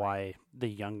point of why the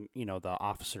young,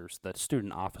 the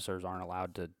student officers aren't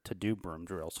allowed to do broom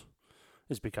drills,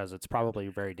 is because it's probably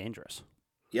very dangerous.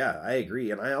 Yeah, I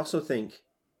agree. And I also think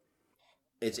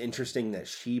it's interesting that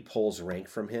she pulls rank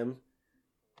from him.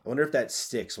 I wonder if that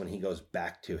sticks when he goes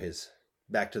back to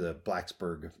the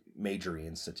Blacksburg Majory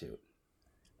Institute.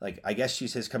 Like, I guess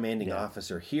she's his commanding Yeah.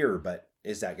 officer here, but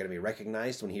is that going to be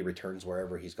recognized when he returns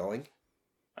wherever he's going?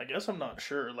 I guess I'm not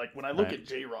sure. Like, when I look Right. at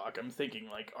J-Rock, I'm thinking,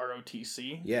 like,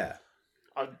 ROTC. Yeah.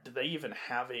 Do they even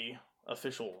have a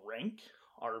official rank?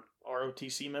 Are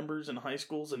ROTC members in high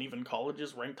schools and even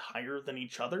colleges ranked higher than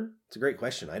each other? It's a great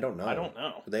question. I don't know. I don't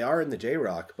know. They are in the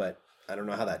J-Rock, but I don't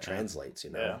know how that translates,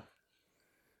 Yeah.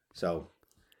 So,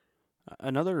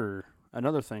 Another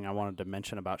thing I wanted to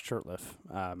mention about Shirtliff,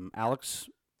 Alex.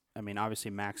 I mean,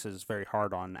 obviously Max is very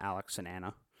hard on Alex and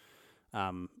Anna.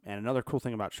 And another cool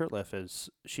thing about Shirtliff is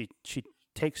she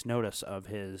takes notice of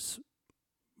his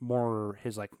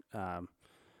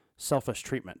selfish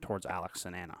treatment towards Alex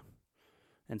and Anna.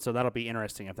 And so that'll be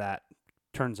interesting if that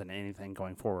turns into anything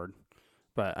going forward.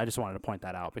 But I just wanted to point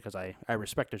that out because I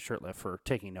respected Shirtliff for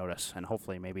taking notice and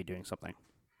hopefully maybe doing something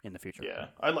in the future. Yeah,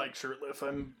 I like Shirtliff.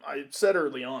 I said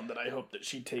early on that I hope that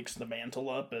she takes the mantle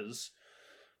up as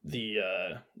the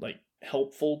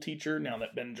helpful teacher now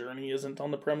that Ben Journey isn't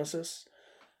on the premises,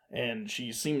 and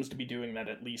she seems to be doing that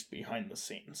at least behind the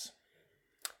scenes.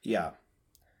 yeah.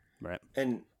 Right.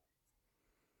 And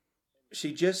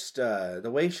she just, the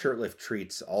way Shirtliff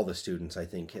treats all the students, I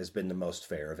think, has been the most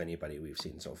fair of anybody we've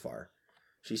seen so far.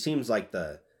 She seems like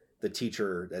the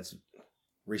teacher that's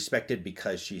respected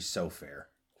because she's so fair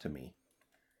to me.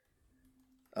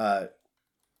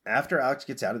 After Alex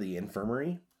gets out of the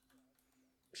infirmary,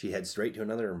 she heads straight to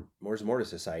another Mors Mortis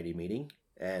Society meeting,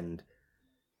 and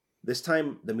this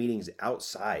time the meeting's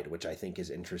outside, which I think is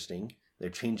interesting. They're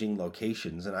changing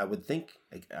locations, and I would think,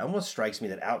 like, it almost strikes me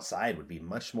that outside would be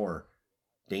much more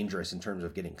dangerous in terms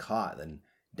of getting caught than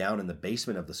down in the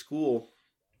basement of the school.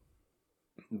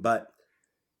 But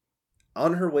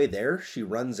on her way there, she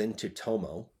runs into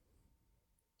Tomo,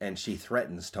 and she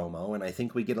threatens Tomo, and I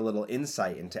think we get a little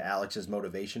insight into Alex's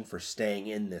motivation for staying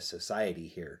in this society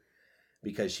here.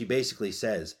 Because she basically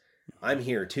says, I'm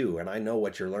here too, and I know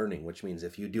what you're learning, which means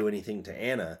if you do anything to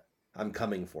Anna, I'm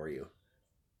coming for you.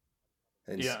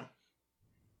 And Yeah.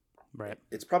 Right.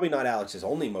 it's probably not Alex's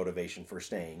only motivation for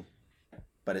staying,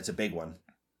 but it's a big one,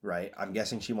 right? I'm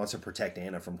guessing she wants to protect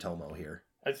Anna from Tomo here.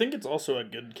 I think it's also a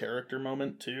good character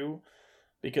moment too,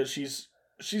 because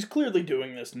she's clearly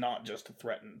doing this not just to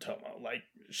threaten Tomo. Like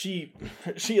she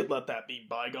had let that be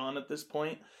bygone at this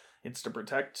point. It's to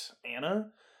protect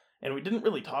Anna, and we didn't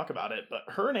really talk about it,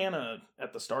 but her and Anna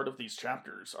at the start of these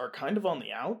chapters are kind of on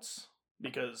the outs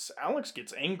because Alex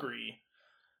gets angry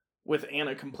with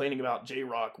Anna complaining about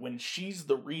J-Rock when she's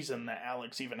the reason that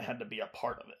Alex even had to be a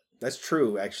part of it. That's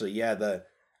true, actually. Yeah, the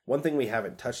one thing we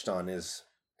haven't touched on is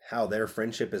how their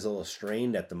friendship is a little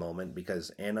strained at the moment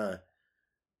because Anna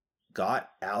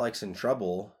got Alex in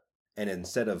trouble, and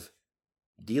instead of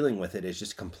dealing with it is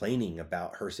just complaining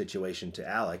about her situation to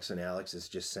Alex, and Alex is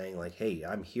just saying like, hey,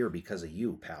 I'm here because of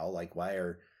you, pal. Like, why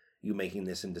are you making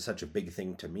this into such a big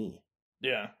thing to me?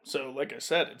 Yeah, so like I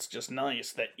said, it's just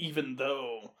nice that even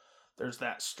though there's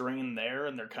that strain there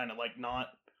and they're kind of like not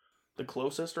the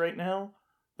closest right now,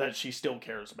 that she still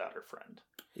cares about her friend.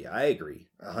 Yeah, I agree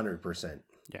 100%.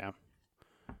 Yeah.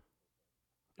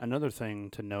 Another thing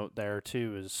to note there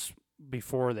too is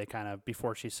before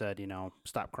she said,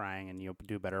 stop crying and you'll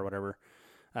do better or whatever,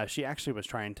 she actually was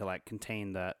trying to like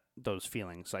contain those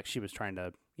feelings. Like she was trying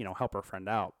to, help her friend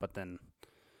out, but then,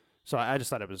 so I just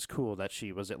thought it was cool that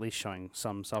she was at least showing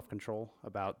some self-control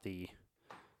about the,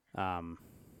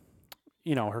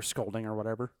 her scolding or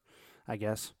whatever, I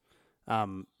guess.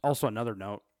 Also another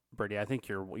note, Brady, I think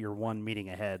you're one meeting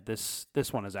ahead. This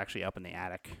one is actually up in the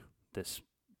attic. This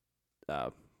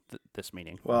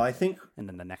meeting. Well, I think, and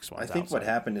then the next one. I think what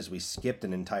happened is we skipped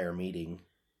an entire meeting.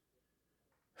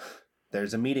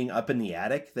 There's a meeting up in the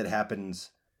attic that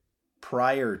happens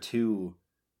prior to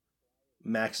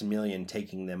Maximilian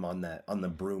taking them on the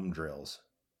broom drills.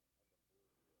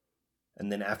 And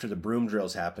then after the broom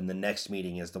drills happen, the next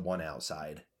meeting is the one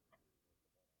outside.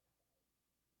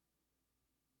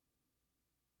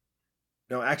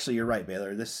 No, actually, you're right,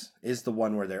 Baylor. This is the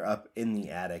one where they're up in the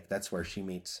attic. That's where she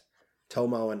meets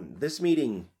Tomo, and this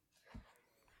meeting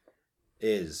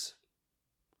is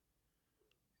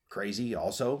crazy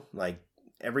also. Like,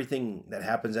 everything that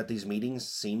happens at these meetings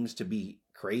seems to be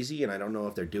crazy, and I don't know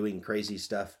if they're doing crazy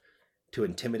stuff to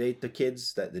intimidate the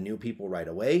kids, the new people right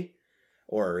away,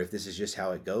 or if this is just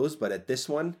how it goes. But at this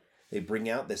one, they bring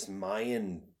out this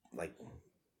Mayan, like,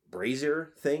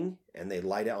 brazier thing, and they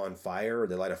light it on fire, or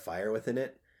they light a fire within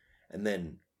it, and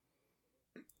then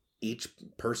each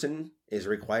person is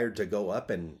required to go up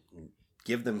and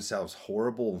give themselves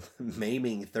horrible,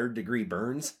 maiming, third-degree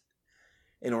burns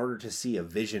in order to see a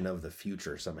vision of the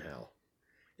future somehow.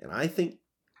 And I think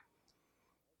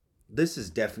this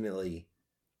is definitely,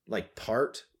 like,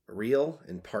 part real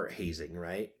and part hazing,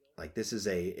 right? Like this is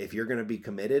if you're going to be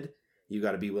committed, you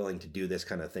got to be willing to do this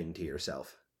kind of thing to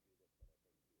yourself.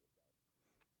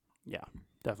 Yeah,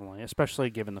 definitely. Especially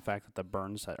given the fact that the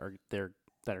burns that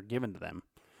are given to them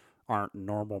aren't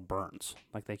normal burns.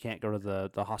 Like they can't go to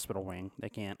the hospital wing. They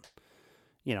can't.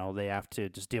 They have to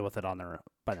just deal with it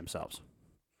by themselves.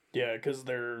 Yeah, because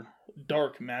they're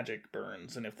dark magic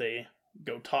burns, and if they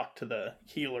go talk to the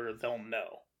healer, they'll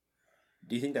know.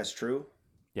 Do you think that's true?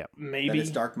 Yeah, maybe that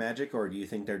it's dark magic, or do you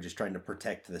think they're just trying to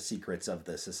protect the secrets of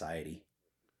the society?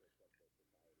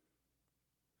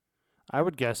 I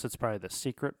would guess it's probably the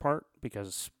secret part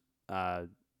because the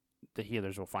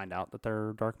healers will find out that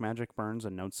they're dark magic burns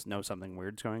and know something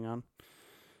weird's going on.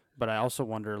 But I also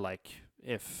wonder,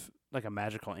 if a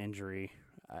magical injury,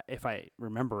 if I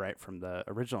remember right from the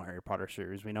original Harry Potter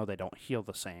series, we know they don't heal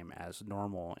the same as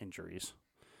normal injuries.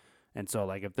 And so,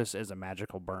 if this is a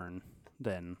magical burn,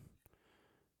 then,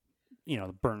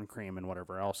 the burn cream and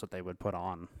whatever else that they would put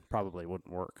on probably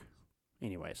wouldn't work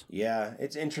anyways. Yeah,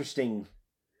 it's interesting,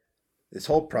 this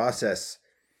whole process.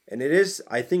 And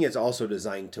I think it's also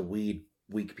designed to weed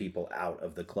weak people out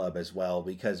of the club as well,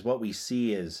 because what we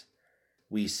see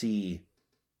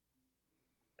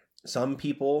some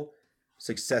people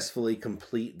successfully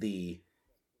complete the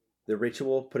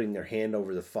ritual, putting their hand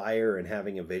over the fire and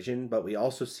having a vision, but we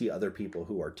also see other people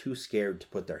who are too scared to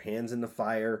put their hands in the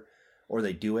fire, or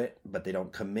they do it, but they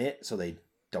don't commit, so they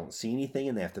don't see anything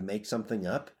and they have to make something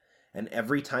up. And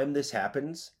every time this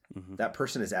happens, that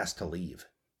person is asked to leave,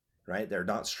 right? They're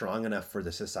not strong enough for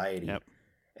the society. Yep.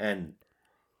 And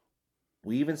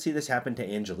we even see this happen to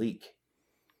Angelique.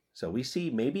 So we see,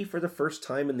 maybe for the first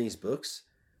time in these books,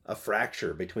 a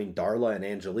fracture between Darla and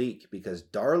Angelique, because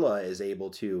Darla is able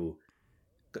to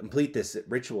complete this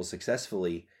ritual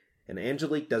successfully, and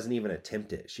Angelique doesn't even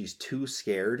attempt it. She's too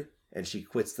scared, and she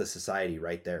quits the society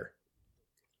right there.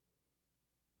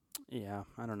 Yeah,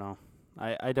 I don't know.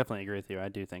 I definitely agree with you. I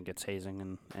do think it's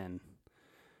hazing, and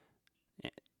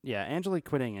yeah, Angelique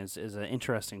quitting is an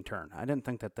interesting turn. I didn't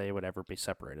think that they would ever be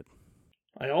separated.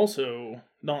 I also,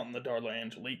 not in the Darla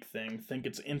Angelique thing, think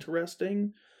it's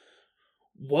interesting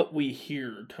what we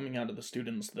hear coming out of the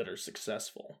students that are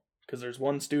successful. Because there's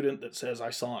one student that says, I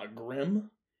saw a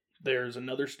grim. There's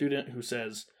another student who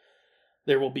says,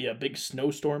 there will be a big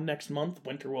snowstorm next month.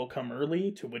 Winter will come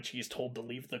early, to which he's told to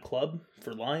leave the club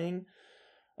for lying.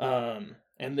 And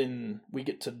then we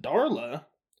get to Darla,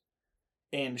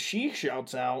 and she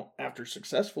shouts out, after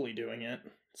successfully doing it,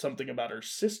 something about her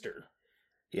sister.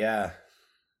 Yeah.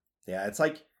 Yeah, it's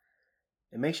it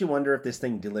makes you wonder if this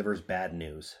thing delivers bad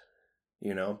news,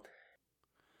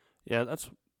 Yeah, that's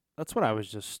what I was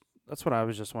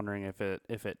just wondering,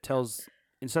 if it tells,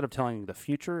 instead of telling the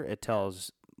future, it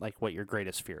tells what your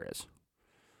greatest fear is,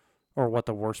 or what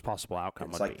the worst possible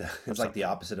outcome would be. It's like the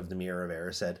opposite of the Mirror of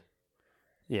Erised.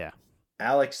 Yeah.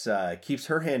 Alex keeps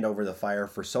her hand over the fire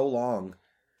for so long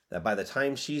that by the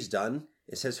time she's done,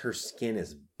 it says her skin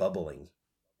is bubbling.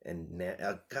 And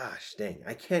gosh dang,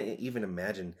 I can't even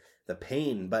imagine the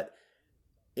pain. But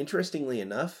interestingly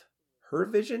enough, her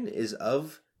vision is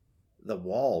of the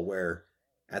wall where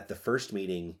at the first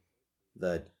meeting,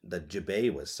 the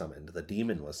Jabay was summoned, the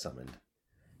demon was summoned.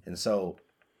 And so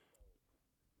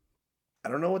I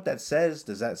don't know what that says.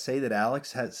 Does that say that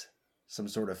Alex has some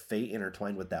sort of fate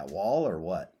intertwined with that wall, or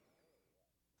what?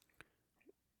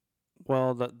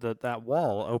 Well, that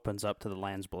wall opens up to the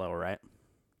lands below, right?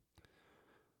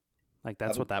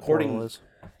 That's what that portal is.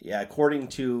 Yeah, according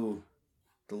to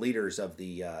the leaders of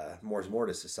the Mors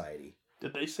Mortis Society.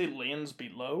 Did they say lands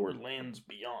below or lands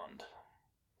beyond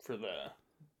for the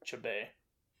Jabay?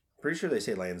 Pretty sure they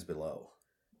say lands below.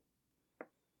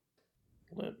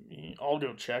 I'll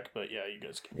go check, but yeah, you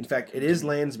guys can. In fact, it is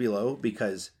lands below,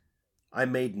 because I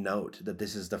made note that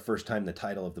this is the first time the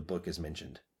title of the book is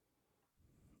mentioned.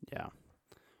 Yeah.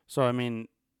 So,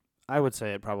 I would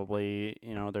say it probably,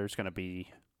 there's going to be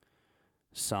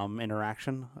some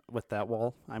interaction with that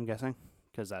wall, I'm guessing,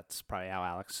 because that's probably how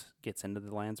Alex gets into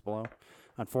the lands below.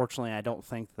 Unfortunately, I don't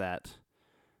think that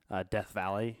Death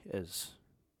Valley is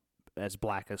as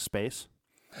black as space.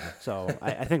 So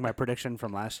I think my prediction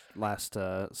from last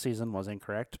season was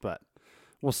incorrect, but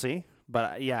we'll see.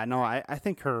 But yeah, no, I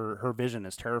think her vision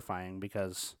is terrifying,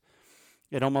 because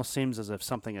it almost seems as if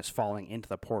something is falling into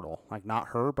the portal. Not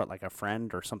her, but a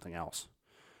friend or something else.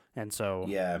 And so,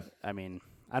 yeah,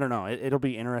 I don't know. It'll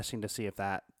be interesting to see if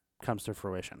that comes to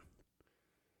fruition.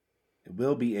 It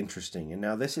will be interesting. And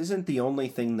now this isn't the only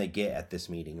thing they get at this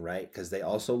meeting, right? Because they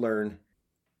also learn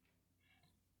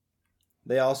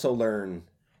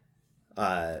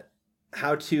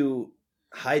how to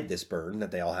hide this burn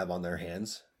that they all have on their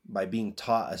hands by being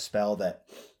taught a spell that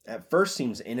at first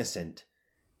seems innocent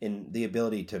in the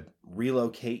ability to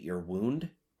relocate your wound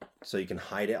so you can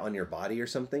hide it on your body or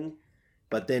something.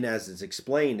 But then as it's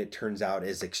explained, it turns out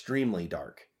is extremely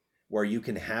dark, where you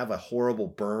can have a horrible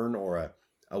burn or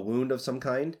a wound of some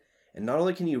kind. And not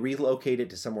only can you relocate it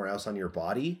to somewhere else on your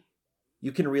body,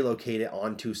 you can relocate it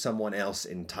onto someone else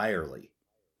entirely.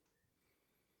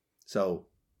 So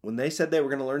when they said they were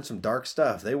going to learn some dark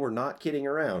stuff, they were not kidding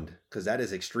around, because that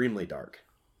is extremely dark.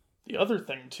 The other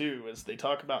thing, too, is they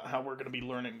talk about how we're going to be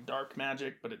learning dark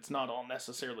magic, but it's not all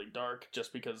necessarily dark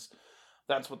just because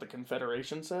that's what the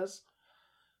Confederation says.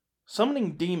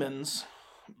 Summoning demons,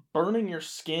 burning your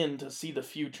skin to see the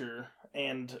future,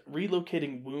 and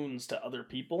relocating wounds to other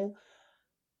people,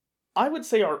 I would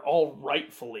say are all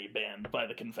rightfully banned by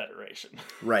the Confederation.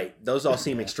 Right. Those all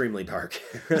seem extremely dark.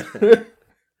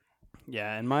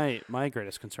 Yeah, and my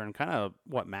greatest concern, kind of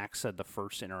what Max said the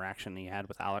first interaction he had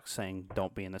with Alex saying,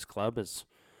 don't be in this club, is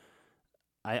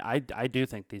I do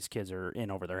think these kids are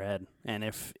in over their head. And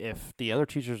if the other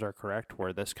teachers are correct,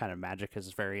 where this kind of magic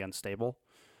is very unstable,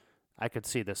 I could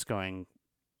see this going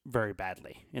very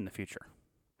badly in the future.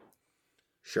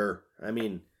 Sure. I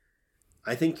mean,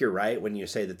 I think you're right when you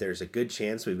say that there's a good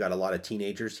chance we've got a lot of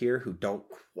teenagers here who don't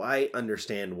quite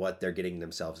understand what they're getting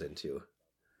themselves into.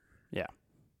 Yeah.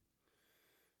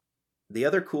 The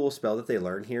other cool spell that they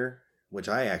learn here, which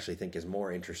I actually think is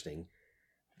more interesting,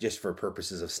 just for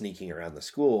purposes of sneaking around the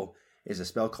school, is a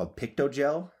spell called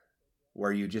Pictogel,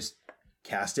 where you just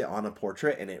cast it on a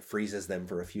portrait and it freezes them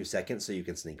for a few seconds so you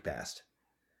can sneak past.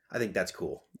 I think that's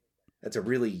cool. That's a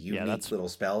really unique little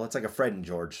spell. It's like a Fred and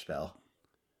George spell.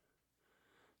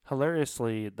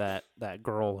 Hilariously, that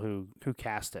girl who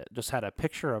cast it just had a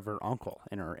picture of her uncle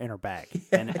in her bag,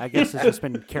 and I guess has just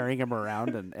been carrying him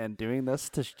around and doing this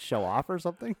to show off or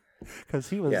something, because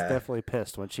he was definitely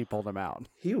pissed when she pulled him out.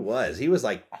 He was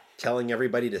like telling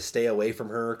everybody to stay away from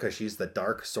her because she's the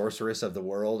dark sorceress of the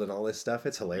world and all this stuff.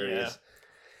 It's hilarious.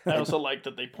 Yeah. I also like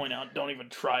that they point out, don't even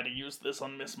try to use this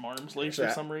on Miss Marmsley for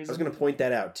some reason. I was going to point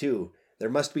that out too. There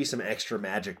must be some extra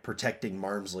magic protecting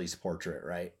Marmsley's portrait,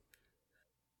 right?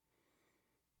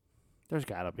 There's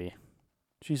gotta be.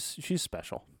 She's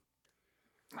special.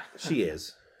 She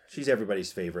is. She's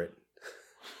everybody's favorite.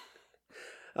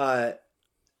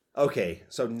 Okay,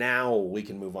 so now we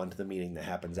can move on to the meeting that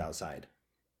happens outside.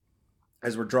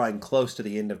 As we're drawing close to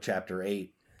the end of chapter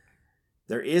 8,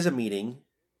 there is a meeting.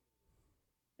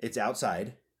 It's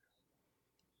outside.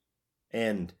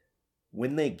 And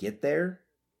when they get there,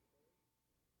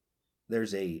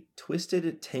 there's a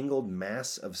twisted, tangled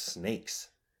mass of snakes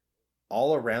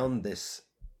all around this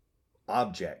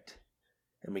object.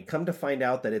 And we come to find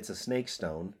out that it's a snake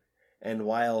stone. And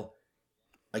while,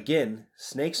 again,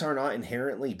 snakes are not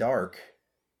inherently dark,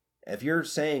 if you're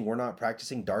saying we're not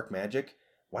practicing dark magic,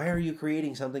 why are you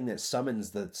creating something that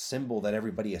summons the symbol that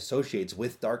everybody associates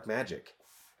with dark magic?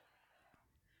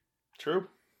 True.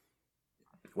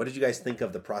 What did you guys think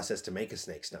of the process to make a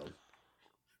snake stone?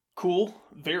 Cool,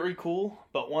 very cool,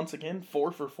 but once again,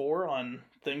 4 for 4 on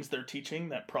things they're teaching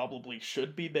that probably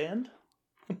should be banned.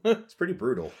 It's pretty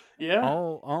brutal. Yeah.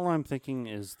 All I'm thinking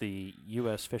is the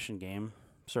U.S. Fish and Game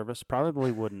Service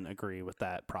probably wouldn't agree with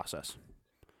that process.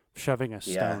 Shoving a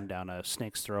stone down a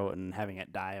snake's throat and having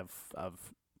it die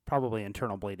of probably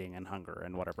internal bleeding and hunger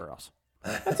and whatever else.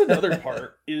 That's another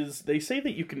part, is they say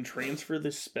that you can transfer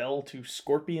this spell to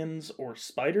scorpions or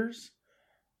spiders.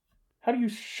 How do you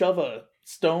shove a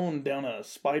stone down a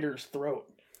spider's throat?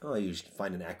 Oh, you should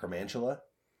find an acromantula,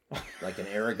 like an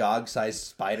Aragog-sized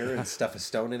spider, and stuff a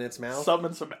stone in its mouth.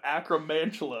 Summon some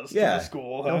acromantulas to the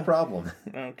school. No problem.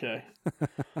 Okay.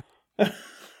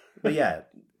 But yeah,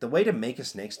 the way to make a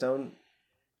snake stone,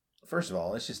 first of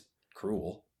all, it's just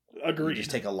cruel. Agreed. You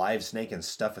just take a live snake and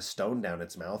stuff a stone down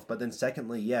its mouth. But then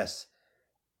secondly, yes,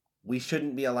 we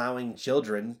shouldn't be allowing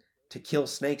children to kill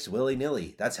snakes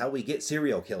willy-nilly. That's how we get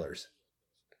serial killers.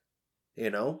 You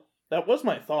know? That was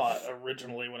my thought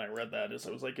originally when I read that, is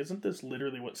I was like, isn't this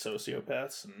literally what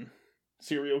sociopaths and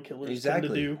serial killers tend to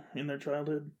do in their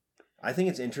childhood? I think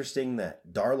it's interesting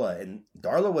that Darla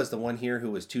was the one here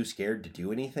who was too scared to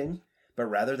do anything, but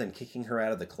rather than kicking her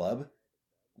out of the club,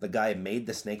 the guy made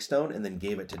the snake stone and then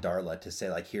gave it to Darla to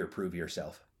say, like, here, prove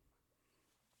yourself.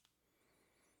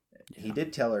 Yeah. He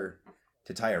did tell her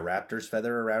to tie a raptor's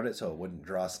feather around it so it wouldn't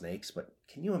draw snakes, but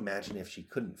can you imagine if she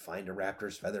couldn't find a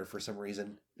raptor's feather for some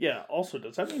reason? Yeah, also,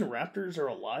 does that mean raptors are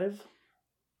alive?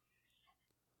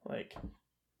 Like...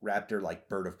 Raptor, like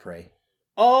bird of prey.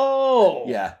 Oh!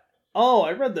 Yeah. Oh,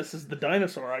 I read this as the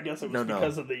dinosaur. I guess it was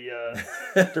because of the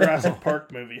Jurassic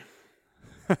Park movie.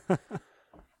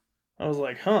 I was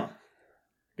like, huh.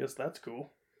 Guess that's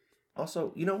cool.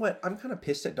 Also, you know what? I'm kind of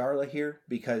pissed at Darla here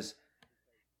because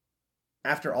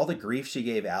after all the grief she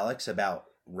gave Alex about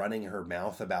running her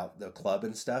mouth about the club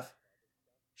and stuff,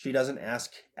 she doesn't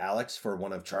ask Alex for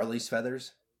one of Charlie's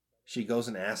feathers. She goes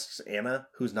and asks Anna,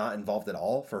 who's not involved at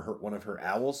all, for one of her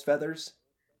owl's feathers.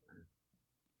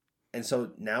 And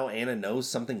so now Anna knows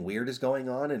something weird is going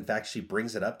on. In fact, she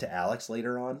brings it up to Alex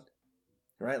later on.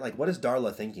 Right? Like, what is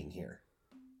Darla thinking here?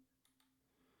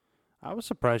 I was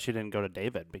surprised she didn't go to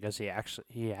David because he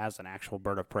has an actual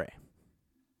bird of prey.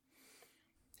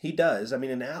 He does. I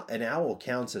mean, an owl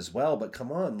counts as well, but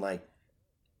come on, like,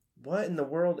 what in the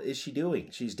world is she doing?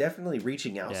 She's definitely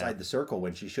reaching outside the circle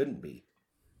when she shouldn't be.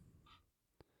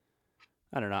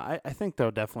 I don't know. I think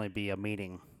there'll definitely be a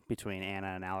meeting between Anna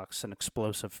and Alex, an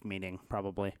explosive meeting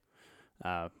probably,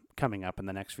 coming up in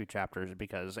the next few chapters,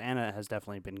 because Anna has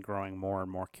definitely been growing more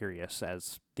and more curious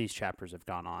as these chapters have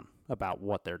gone on about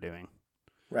what they're doing.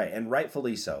 Right, and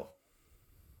rightfully so.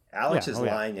 Alex is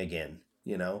lying again,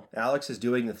 you know? Alex is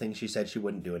doing the thing she said she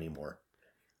wouldn't do anymore.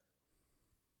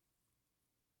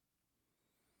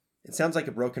 It sounds like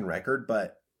a broken record,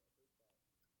 but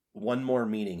one more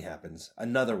meeting happens.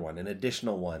 Another one, an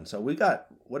additional one. So we got,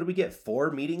 what did we get,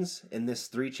 4 meetings in this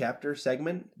 3-chapter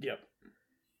segment? Yep.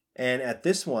 And at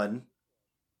this one,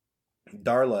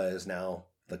 Darla is now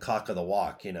the cock of the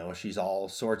walk, you know. She's all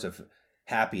sorts of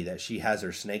happy that she has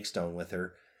her snake stone with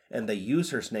her. And they use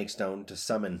her snake stone to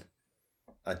summon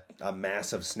a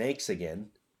mass of snakes again.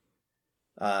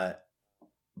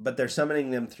 But they're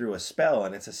summoning them through a spell,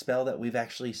 and it's a spell that we've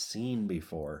actually seen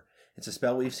before. It's a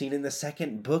spell we've seen in the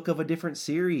second book of a different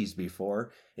series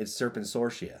before. It's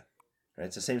Serpensortia. Right?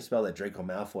 It's the same spell that Draco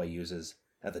Malfoy uses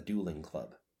at the dueling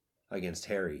club against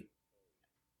Harry.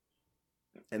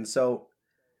 And so,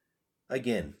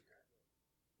 again,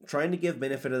 trying to give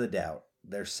benefit of the doubt.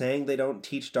 They're saying they don't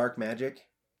teach dark magic.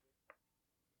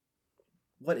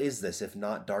 What is this if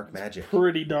not dark magic?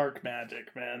 Pretty dark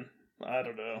magic, man. I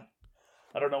don't know.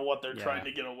 I don't know what they're trying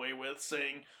to get away with,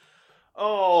 saying,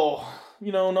 oh,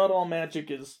 you know, not all magic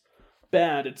is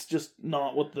bad. It's just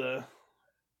not what the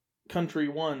country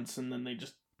wants. And then they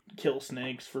just kill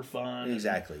snakes for fun.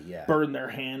 Exactly, yeah. Burn their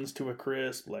hands to a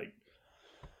crisp. Like,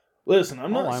 listen,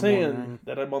 I'm not saying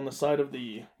that I'm on the side of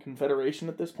the Confederation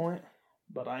at this point,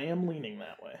 but I am leaning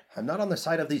that way. I'm not on the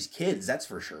side of these kids, that's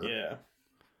for sure. Yeah.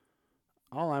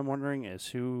 All I'm wondering is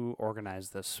who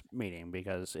organized this meeting,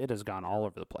 because it has gone all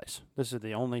over the place. This is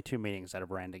the only 2 meetings that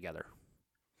have ran together.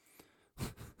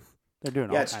 They're doing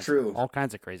all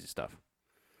kinds of crazy stuff.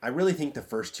 I really think the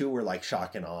first 2 were like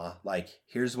shock and awe. Like,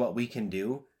 here's what we can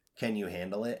do. Can you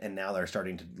handle it? And now they're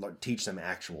starting to teach them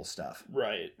actual stuff.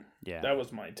 Right. Yeah. That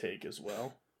was my take as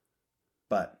well.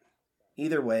 But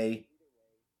either way,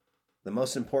 the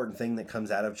most important thing that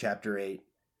comes out of Chapter 8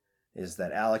 is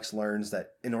that Alex learns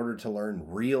that in order to learn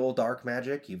real dark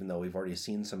magic, even though we've already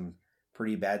seen some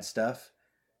pretty bad stuff,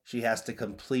 she has to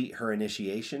complete her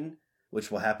initiation, which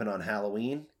will happen on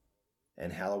Halloween,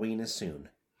 and Halloween is soon.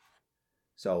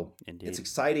 So Indeed. It's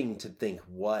exciting to think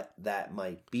what that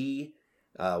might be,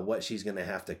 what she's going to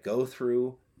have to go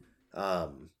through,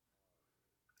 and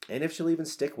if she'll even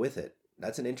stick with it.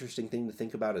 That's an interesting thing to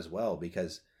think about as well,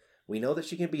 because we know that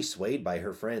she can be swayed by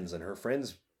her friends, and her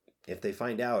friends, if they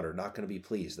find out, are not going to be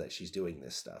pleased that she's doing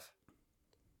this stuff.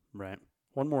 Right.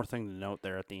 One more thing to note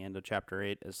there at the end of Chapter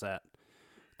 8 is that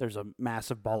there's a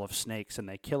massive ball of snakes, and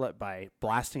they kill it by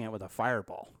blasting it with a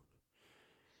fireball.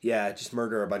 Yeah, just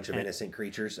murder a bunch of innocent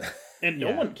creatures. And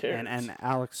no one cares. And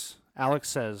Alex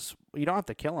says, well, you don't have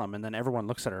to kill them. And then everyone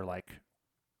looks at her like,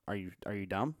 are you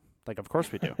dumb? Like, of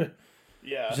course we do.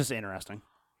 Yeah. It's just interesting.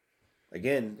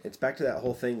 Again, it's back to that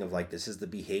whole thing of like, this is the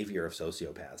behavior of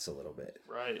sociopaths a little bit.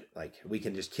 Right. Like, we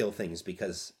can just kill things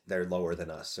because they're lower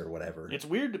than us or whatever. It's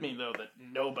weird to me, though, that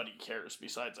nobody cares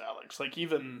besides Alex. Like,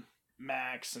 even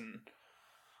Max and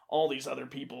all these other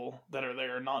people that are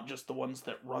there, not just the ones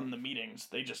that run the meetings.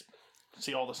 They just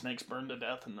see all the snakes burn to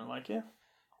death, and they're like, yeah,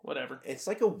 whatever. It's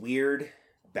like a weird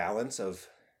balance of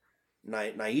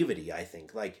naivety, I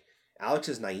think. Like, Alex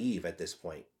is naive at this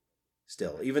point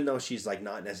still. Even though she's, like,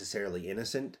 not necessarily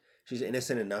innocent, she's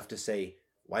innocent enough to say,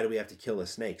 why do we have to kill the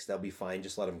snakes? They'll be fine,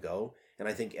 just let them go. And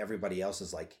I think everybody else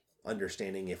is, like,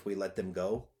 understanding if we let them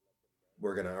go,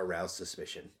 we're going to arouse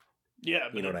suspicion. Yeah,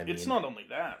 but you know what I mean? It's not only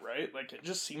that, right? Like, it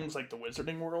just seems like the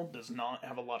wizarding world does not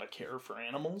have a lot of care for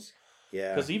animals.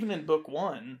 Yeah. Because even in book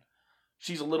 1,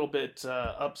 she's a little bit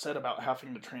upset about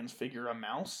having to transfigure a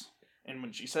mouse. And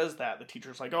when she says that, the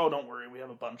teacher's like, oh, don't worry, we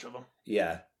have a bunch of them.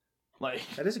 Yeah. Like,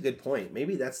 that is a good point.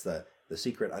 Maybe that's the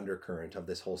secret undercurrent of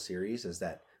this whole series, is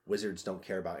that wizards don't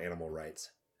care about animal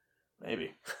rights.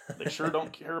 Maybe. They sure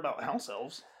don't care about house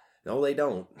elves. No, they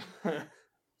don't.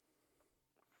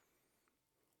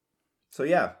 So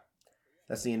yeah,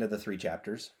 that's the end of the 3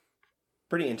 chapters.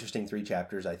 Pretty interesting 3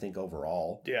 chapters, I think,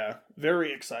 overall. Yeah,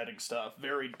 very exciting stuff,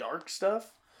 very dark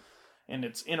stuff, and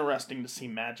it's interesting to see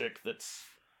magic that's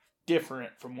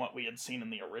different from what we had seen in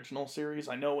the original series.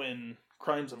 I know in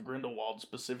Crimes of Grindelwald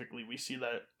specifically, we see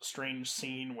that strange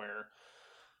scene where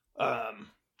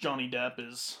Johnny Depp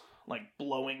is like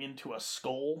blowing into a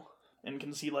skull and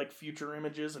can see like future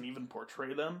images and even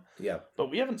portray them. Yeah. But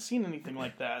we haven't seen anything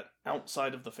like that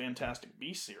outside of the Fantastic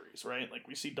Beasts series, right? Like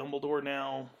we see Dumbledore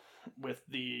now with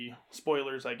the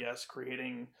spoilers, I guess,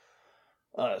 creating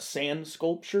sand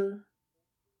sculpture.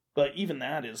 But even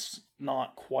that is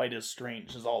not quite as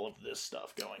strange as all of this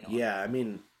stuff going on. Yeah, I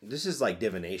mean, this is like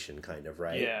divination kind of,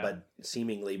 right? Yeah. But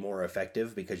seemingly more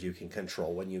effective because you can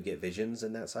control when you get visions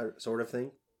and that sort of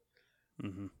thing.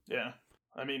 Mm-hmm. Yeah.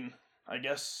 I mean, I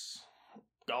guess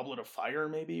Goblet of Fire,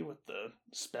 maybe, with the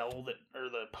spell that, or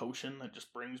the potion that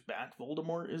just brings back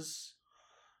Voldemort is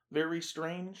very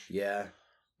strange. Yeah.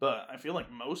 But I feel like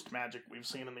most magic we've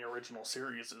seen in the original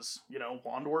series is,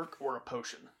 wand work or a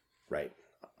potion. Right.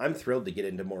 I'm thrilled to get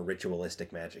into more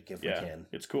ritualistic magic if we can.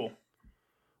 It's cool.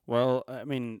 Well, I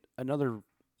mean, another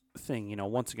thing,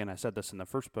 once again, I said this in the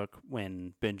first book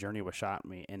when Ben Journey was shot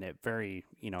me, and it very,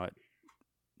 it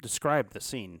described the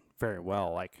scene very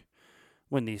well. Like,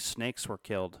 when these snakes were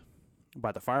killed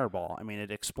by the fireball, I mean,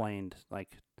 it explained,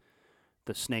 like,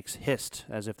 the snakes hissed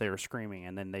as if they were screaming,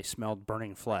 and then they smelled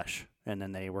burning flesh, and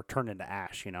then they were turned into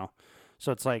ash,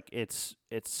 So it's like, it's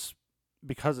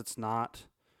because it's not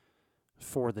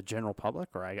for the general public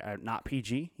or not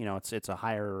PG, it's a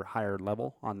higher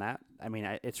level on that. I mean,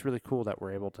 it's really cool that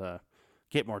we're able to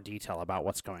get more detail about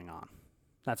what's going on.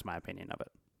 That's my opinion of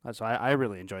it. So I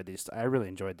really enjoyed these. I really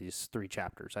enjoyed these 3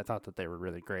 chapters. I thought that they were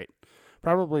really great.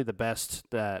 Probably the best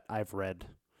that I've read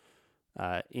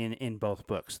in both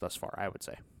books thus far, I would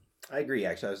say. I agree,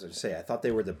 actually. I was going to say, I thought they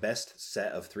were the best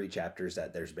set of 3 chapters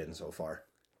that there's been so far.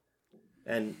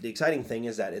 And the exciting thing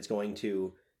is that it's going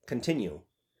to continue,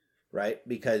 right?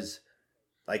 Because,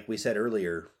 like we said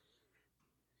earlier,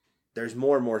 there's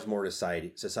more and more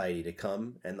society to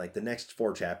come. And like the next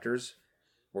 4 chapters,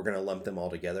 we're going to lump them all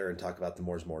together and talk about the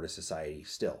Mors Mortis Society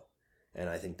still. And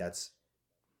I think that's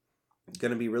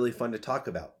going to be really fun to talk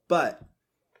about. But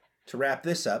to wrap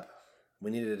this up, we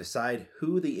need to decide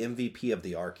who the MVP of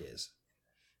the arc is.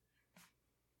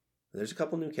 There's a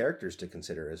couple new characters to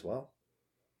consider as well.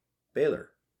 Baylor,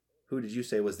 who did you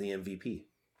say was the MVP?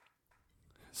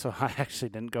 So I actually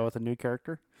didn't go with a new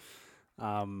character.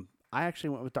 I actually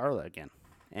went with Darla again.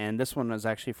 And this one was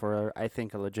actually for, I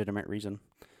think, a legitimate reason.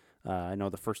 I know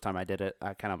the first time I did it,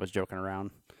 I kind of was joking around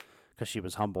because she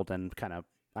was humbled and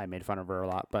I made fun of her a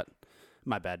lot. But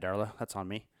my bad, Darla. That's on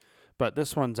me. But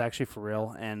this one's actually for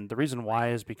real. And the reason why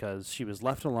is because she was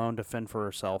left alone to fend for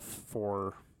herself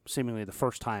for seemingly the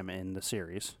first time in the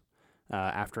series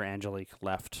after Angelique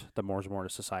left the Mors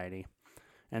Mortis Society.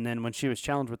 And then when she was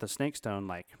challenged with the Snake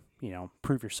Stone,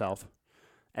 prove yourself,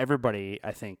 everybody,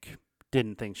 I think,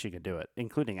 didn't think she could do it,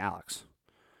 including Alex.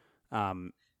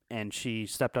 And she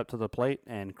stepped up to the plate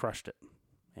and crushed it.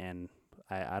 And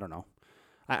I don't know.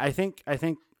 I think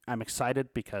I'm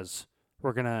excited because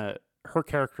her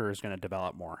character is going to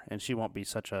develop more, and she won't be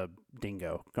such a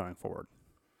dingo going forward.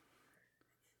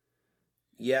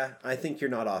 Yeah, I think you're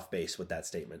not off base with that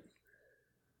statement.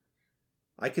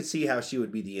 I could see how she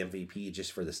would be the MVP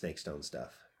just for the Snake Stone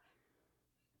stuff.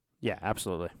 Yeah,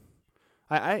 absolutely.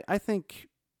 I think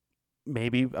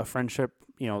maybe a friendship,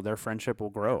 their friendship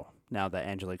will grow now that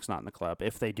Angelique's not in the club,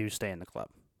 if they do stay in the club.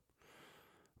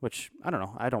 Which, I don't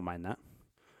know, I don't mind that.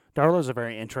 Darla's a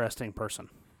very interesting person.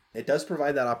 It does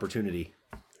provide that opportunity.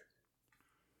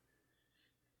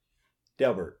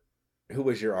 Delbert, who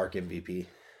was your ARC MVP?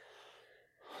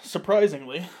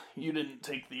 Surprisingly, you didn't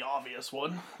take the obvious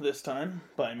one this time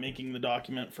by making the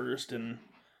document first and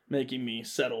making me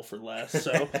settle for less.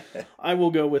 So I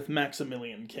will go with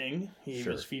Maximilian King. He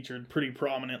was featured pretty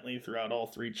prominently throughout all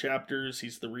 3 chapters.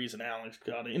 He's the reason Alex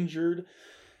got injured.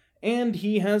 And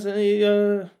he has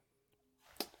a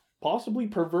possibly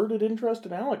perverted interest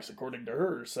in Alex, according to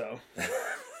her. So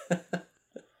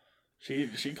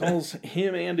she calls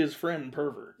him and his friend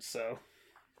perverts. So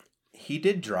he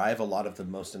did drive a lot of the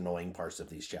most annoying parts of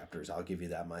these chapters. I'll give you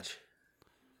that much.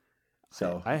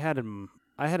 So I had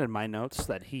in my notes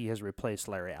that he has replaced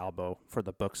Larry Albo for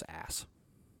the book's ass.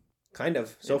 Kind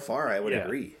of. So far, I would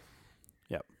agree.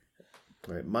 Yep.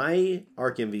 All right. My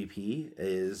ARC MVP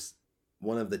is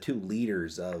one of the 2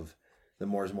 leaders of the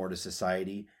Mors Mortis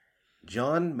Society,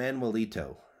 John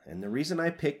Manuelito, And the reason I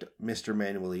picked Mr.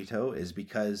 Manuelito is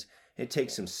because it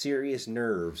takes some serious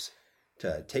nerves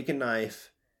to take a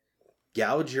knife,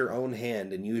 gouge your own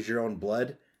hand, and use your own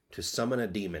blood to summon a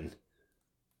demon.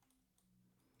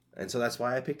 And so that's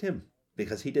why I picked him,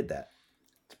 because he did that.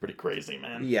 It's pretty crazy,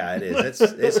 man. Yeah, it is.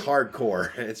 It's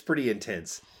hardcore. It's pretty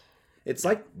intense. It's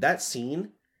like that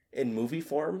scene in movie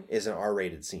form is an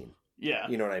R-rated scene. Yeah.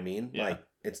 You know what I mean? Yeah. Like,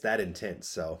 it's that intense,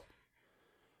 so...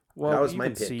 Well, that was my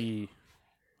pick.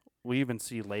 We even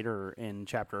see later in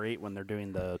chapter 8 when they're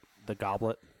doing the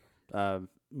goblet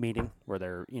meeting where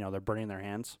they're burning their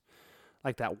hands.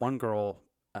 Like that one girl,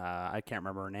 I can't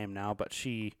remember her name now, but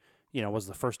she, was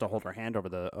the first to hold her hand over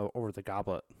the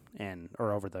goblet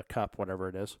or over the cup, whatever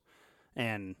it is,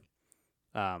 and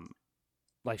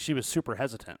like she was super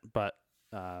hesitant. But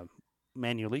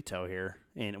Manuelito here,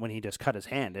 and when he just cut his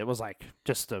hand, it was like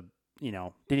just a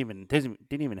didn't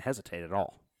even hesitate at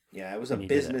all. Yeah, it was a when he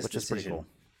business did it, which is pretty decision cool.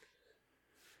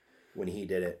 when he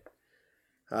did it.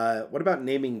 What about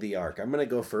naming the arc? I'm going to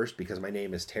go first because my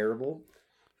name is terrible.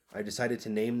 I decided to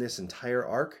name this entire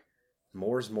arc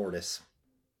Mors Mortis.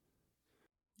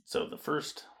 So the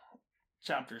first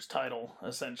chapter's title,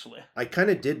 essentially. I kind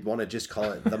of did want to just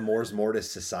call it the Mors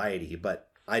Mortis Society, but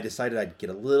I decided I'd get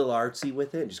a little artsy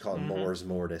with it and just call it Mors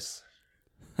Mortis.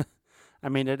 I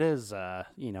mean, it is, the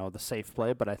safe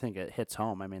play, but I think it hits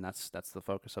home. I mean, that's the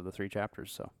focus of the 3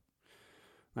 chapters, so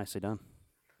nicely done.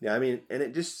 Yeah, I mean, and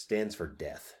it just stands for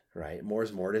death, right?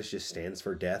 Mors Mortis just stands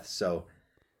for death, so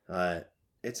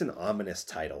it's an ominous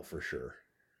title for sure.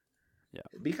 Yeah.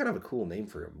 It'd be kind of a cool name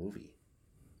for a movie.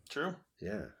 True.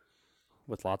 Yeah.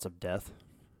 With lots of death.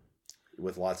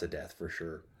 With lots of death, for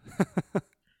sure.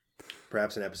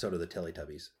 Perhaps an episode of the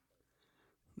Teletubbies.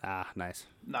 Ah, nice.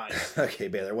 Nice. Okay,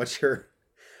 Baylor, what's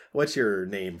your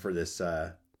name for this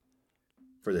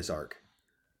arc?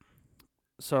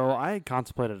 So I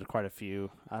contemplated quite a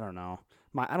few. I don't know.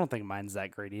 I don't think mine's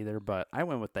that great either, but I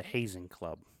went with the Hazing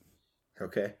Club.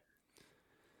 Okay.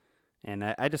 And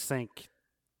I just think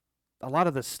a lot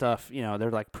of this stuff,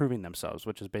 they're like proving themselves,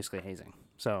 which is basically hazing.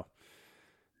 So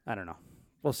I don't know.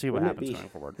 We'll see what happens going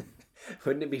forward.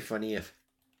 Wouldn't it be funny if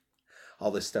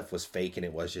all this stuff was fake and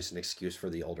it was just an excuse for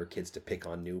the older kids to pick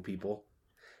on new people?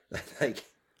 Like,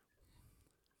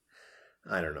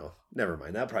 I don't know. Never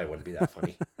mind. That probably wouldn't be that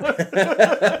funny.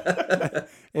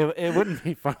 It wouldn't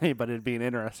be funny, but it'd be an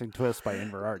interesting twist by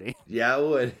Inverardi. Yeah, it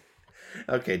would.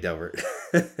 Okay, Delbert.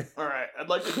 All right. I'd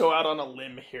like to go out on a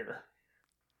limb here.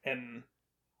 And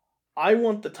I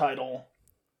want the title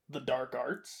The Dark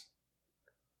Arts,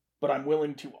 but I'm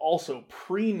willing to also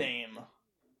pre-name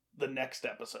the next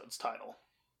episode's title,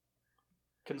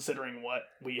 considering what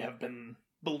we have been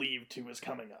believed to is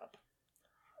coming up.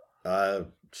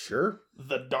 Sure.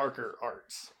 The Darker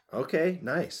Arts. Okay,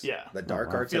 nice. Yeah. The Dark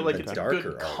wow. Arts I feel and like the it's a Darker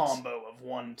good Arts. combo of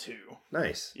 1-2.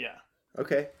 Nice. Yeah.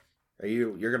 Okay.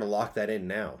 You're gonna lock that in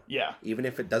now, Yeah. even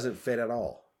if it doesn't fit at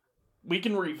all. We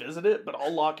can revisit it, but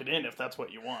I'll lock it in if that's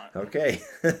what you want. Okay.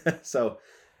 So,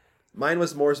 mine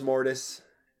was Mors Mortis.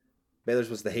 Baylor's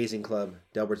was the Hazing Club.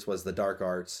 Delbert's was the Dark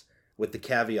Arts, with the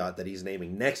caveat that he's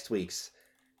naming next week's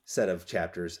set of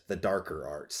chapters the Darker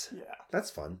Arts. Yeah. That's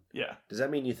fun. Yeah. Does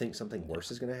that mean you think something worse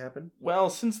is going to happen?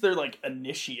 Well, since they're like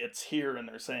initiates here and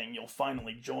they're saying you'll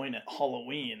finally join at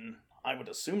Halloween, I would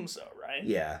assume so, right?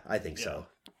 Yeah, I think so.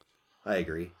 I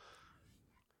agree.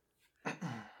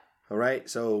 All right,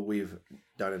 so we've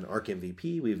done an arc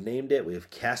MVP. We've named it. We've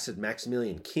casted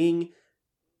Maximilian King,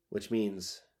 which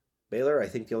means, Baylor, I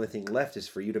think the only thing left is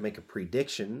for you to make a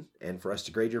prediction and for us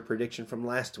to grade your prediction from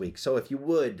last week. So if you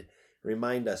would,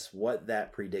 remind us what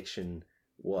that prediction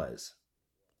was.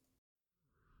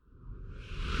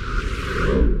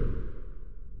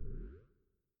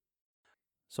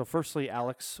 So firstly,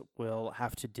 Alex will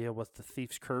have to deal with the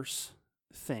Thief's Curse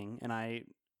thing, and I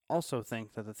also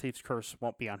think that the Thief's Curse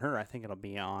won't be on her. I think it'll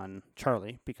be on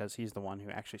Charlie, because he's the one who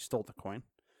actually stole the coin.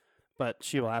 But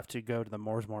she will have to go to the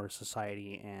Mors Mortis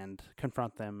Society and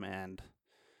confront them and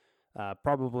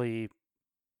probably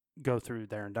go through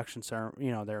their induction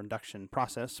their induction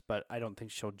process, but I don't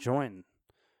think she'll join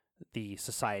the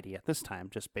society at this time,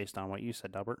 just based on what you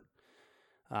said, Delbert.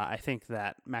 I think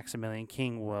that Maximilian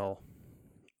King will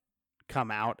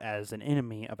come out as an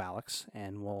enemy of Alex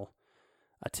and will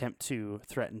attempt to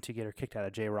threaten to get her kicked out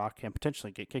of J-Rock and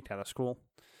potentially get kicked out of school.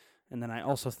 And then I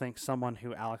also think someone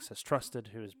who Alex has trusted,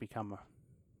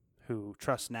 who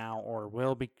trusts now or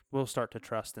will start to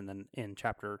trust in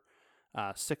chapter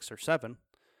 6 or 7,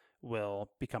 will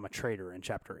become a traitor in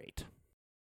chapter 8.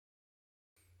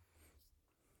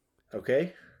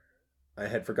 Okay. I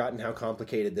had forgotten how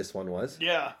complicated this one was.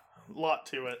 Yeah, a lot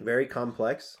to it. Very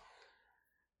complex.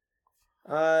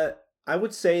 I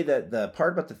would say that the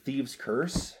part about the thieves'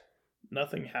 curse,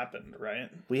 Nothing happened, right?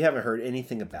 we haven't heard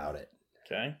anything about it.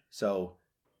 Okay. So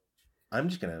I'm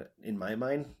just going to, in my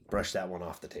mind, brush that one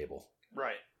off the table.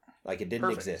 Right. Like it didn't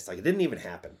Perfect. exist. Like it didn't even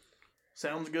happen.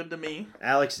 Sounds good to me.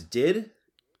 Alex did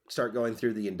start going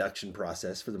through the induction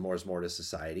process for the Mors Mortis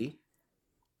Society.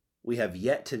 We have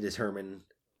yet to determine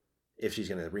if she's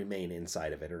going to remain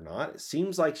inside of it or not. It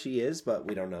seems like she is, but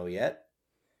we don't know yet.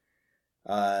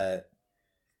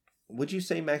 Would you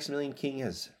say Maximilian King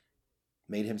has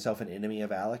made himself an enemy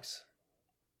of Alex?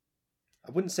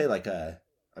 I wouldn't say like a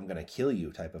I'm going to kill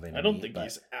you type of enemy. I don't think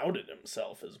he's outed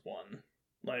himself as one.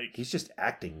 Like he's just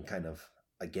acting kind of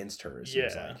against her, it Yeah.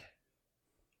 seems like.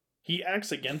 he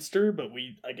acts against her, but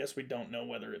I guess we don't know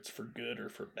whether it's for good or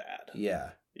for bad.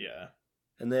 Yeah. Yeah.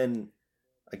 And then,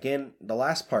 again, the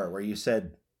last part where you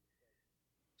said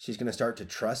she's going to start to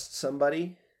trust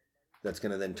somebody that's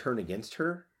going to then turn against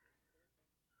her.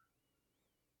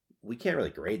 We can't really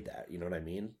grade that, you know what I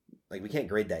mean? Like, we can't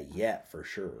grade that yet, for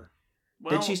sure.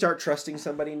 Well, Did she start trusting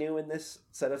somebody new in this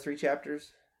set of 3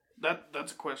 chapters?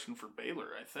 That's a question for Baylor,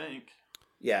 I think.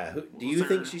 Yeah. Do Was you think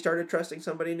there- she started trusting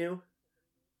somebody new?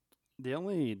 The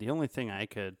only thing I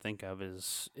could think of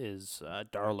is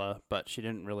Darla, but she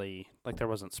didn't really there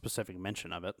wasn't specific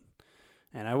mention of it.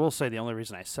 And I will say the only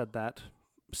reason I said that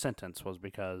sentence was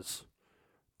because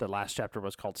the last chapter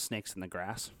was called Snakes in the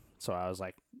Grass, so I was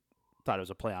thought it was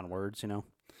a play on words, you know.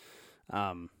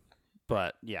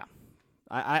 But yeah,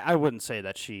 I wouldn't say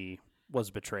that she was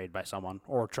betrayed by someone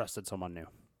or trusted someone new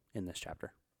in this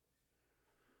chapter,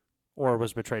 or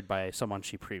was betrayed by someone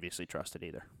she previously trusted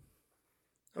either.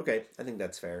 Okay, I think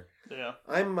that's fair. Yeah.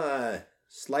 I'm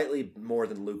slightly more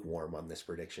than lukewarm on this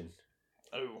prediction.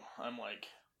 Oh, I'm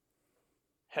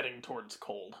heading towards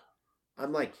cold.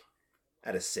 I'm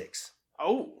at a 6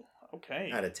 Oh,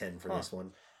 okay. out of 10 for Huh. this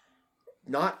one.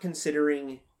 Not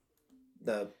considering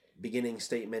the beginning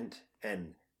statement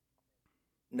and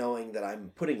knowing that I'm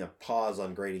putting a pause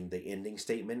on grading the ending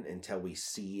statement until we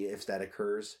see if that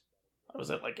occurs. I was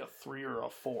at a 3 or a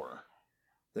 4.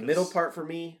 The middle part for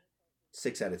me,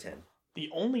 6 out of 10. The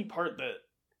only part that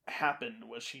happened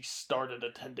was she started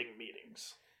attending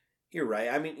meetings. You're right.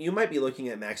 I mean, you might be looking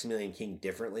at Maximilian King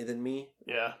differently than me.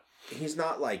 Yeah. He's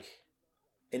not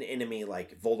an enemy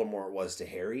like Voldemort was to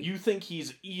Harry. You think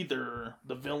he's either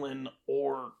the villain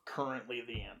or currently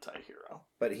the anti-hero.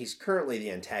 But he's currently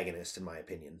the antagonist, in my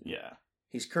opinion. Yeah.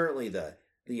 He's currently the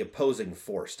opposing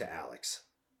force to Alex,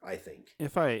 I think.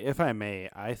 If I may,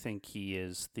 I think he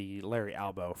is the Larry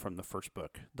Albo from the first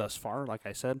book thus far, like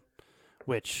I said,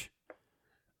 which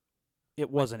it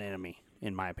was an enemy,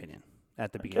 in my opinion,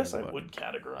 at the I beginning guess of I the book. would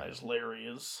categorize Larry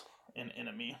as an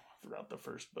enemy throughout the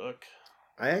first book.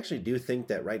 I actually do think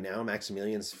that right now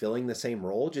Maximilian's filling the same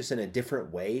role, just in a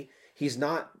different way. He's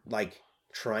not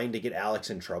trying to get Alex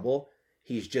in trouble.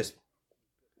 He's just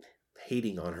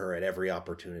hating on her at every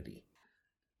opportunity.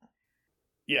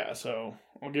 Yeah, so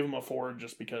I'll give him a 4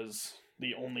 just because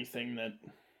the only thing that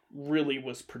really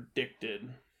was predicted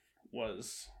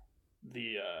was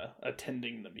the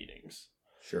attending the meetings.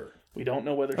 Sure. We don't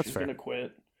know whether That's she's fair. going to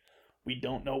quit. We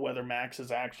don't know whether Max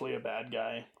is actually a bad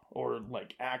guy or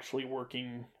actually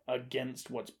working against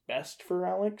what's best for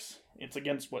Alex. It's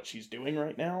against what she's doing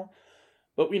right now.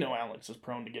 But we know Alex is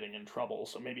prone to getting in trouble,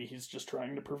 so maybe he's just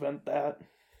trying to prevent that.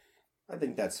 I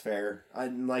think that's fair.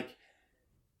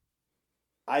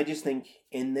 I just think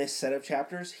in this set of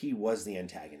chapters, he was the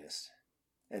antagonist.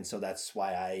 And so that's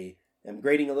why I am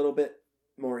grading a little bit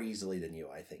more easily than you,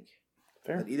 I think.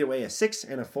 Fair. But either way, a 6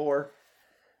 and a 4.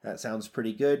 That sounds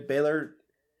pretty good. Baylor,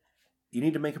 you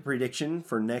need to make a prediction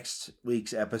for next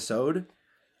week's episode.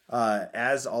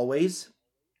 As always,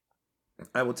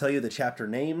 I will tell you the chapter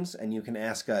names, and you can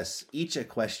ask us each a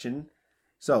question.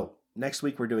 So, next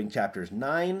week we're doing chapters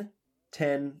 9,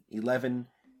 10, 11,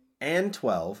 and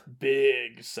 12.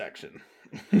 Big section.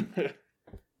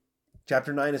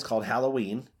 Chapter 9 is called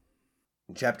Halloween.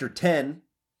 Chapter 10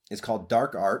 is called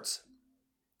Dark Arts.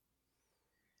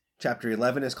 Chapter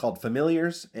 11 is called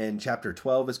Familiars, and Chapter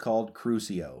 12 is called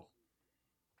Crucio.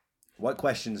 What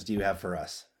questions do you have for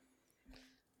us?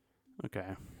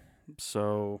 Okay.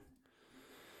 So,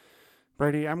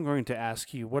 Brady, I'm going to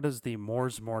ask you, what does the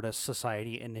Mors Mortis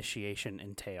Society initiation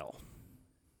entail?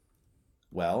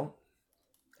 Well,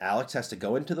 Alex has to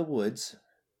go into the woods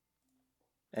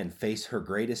and face her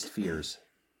greatest fears.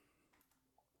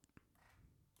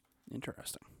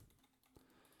 Interesting.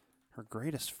 Her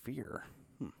greatest fear.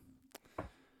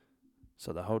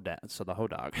 So the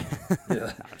hodog.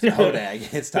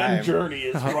 Hodag, it's Ben time. Journey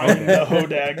is riding the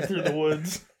Hodag through the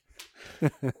woods.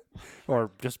 Or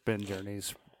just Ben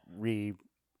Journey's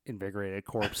invigorated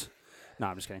corpse. No,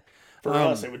 I'm just kidding. For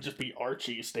us, it would just be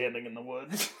Archie standing in the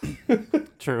woods.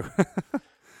 True.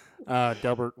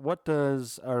 Delbert,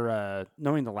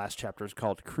 knowing the last chapter is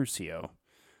called Crucio,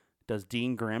 does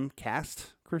Dean Grimm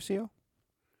cast Crucio?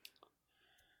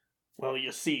 Well,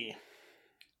 you see,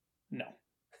 no.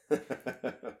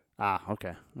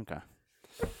 Okay.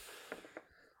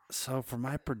 So for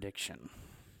my prediction,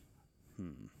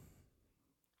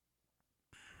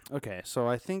 okay, so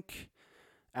I think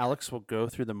Alex will go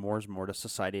through the Mors Mortis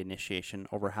Society initiation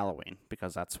over Halloween,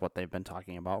 because that's what they've been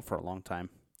talking about for a long time.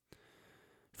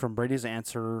 From Brady's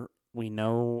answer, we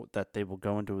know that they will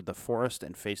go into the forest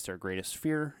and face their greatest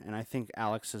fear, and I think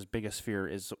Alex's biggest fear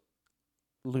is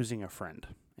losing a friend.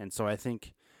 And so I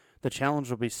think the challenge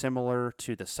will be similar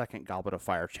to the second Goblet of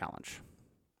Fire challenge,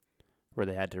 where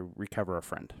they had to recover a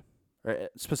friend,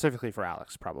 specifically for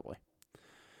Alex, probably.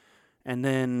 And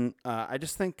then I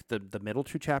just think the middle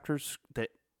two chapters, that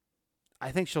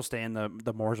I think she'll stay in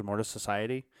the Mors Mortis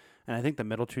Society, and I think the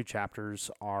middle two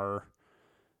chapters are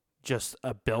just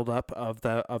a build-up of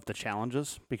the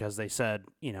challenges, because they said,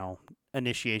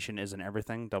 initiation isn't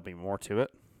everything. There'll be more to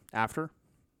it after.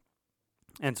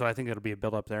 And so I think it'll be a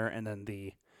build-up there, and then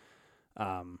the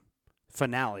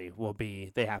finale will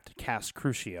be they have to cast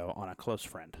Crucio on a close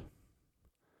friend.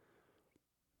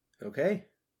 Okay.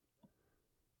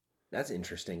 That's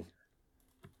interesting.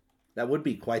 That would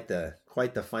be quite the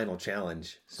final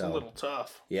challenge. So, It's a little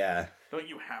tough. Yeah. Don't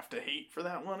you have to hate for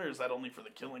that one, or is that only for the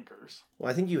killing curse? Well,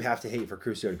 I think you have to hate for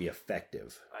Crucio to be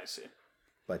effective. I see.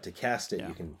 But to cast it, Yeah.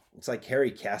 you can... It's like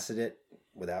Harry casted it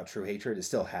without true hatred. It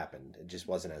still happened. It just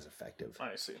wasn't as effective.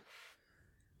 I see.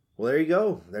 Well, there you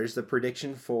go. There's the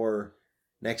prediction for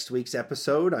next week's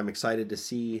episode. I'm excited to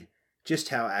see just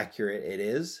how accurate it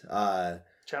is.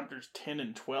 Chapters 10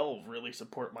 and 12 really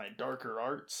support my Darker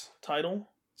Arts title.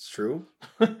 It's true.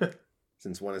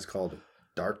 Since one is called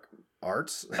Dark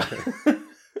Arts.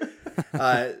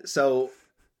 So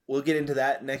we'll get into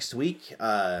that next week.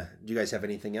 Do you guys have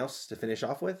anything else to finish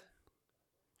off with?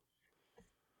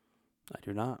 I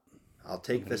do not. I'll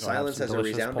take the silence as a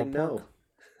resounding no.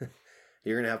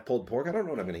 You're going to have pulled pork? I don't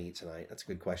know what I'm going to eat tonight. That's a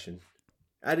good question.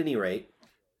 At any rate,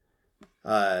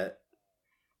 that's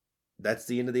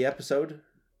the end of the episode.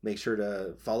 Make sure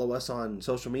to follow us on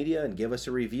social media and give us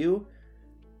a review.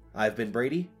 I've been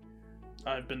Brady.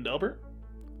 I've been Delbert.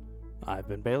 I've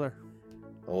been Baylor.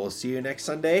 We'll see you next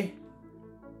Sunday.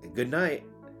 Good night.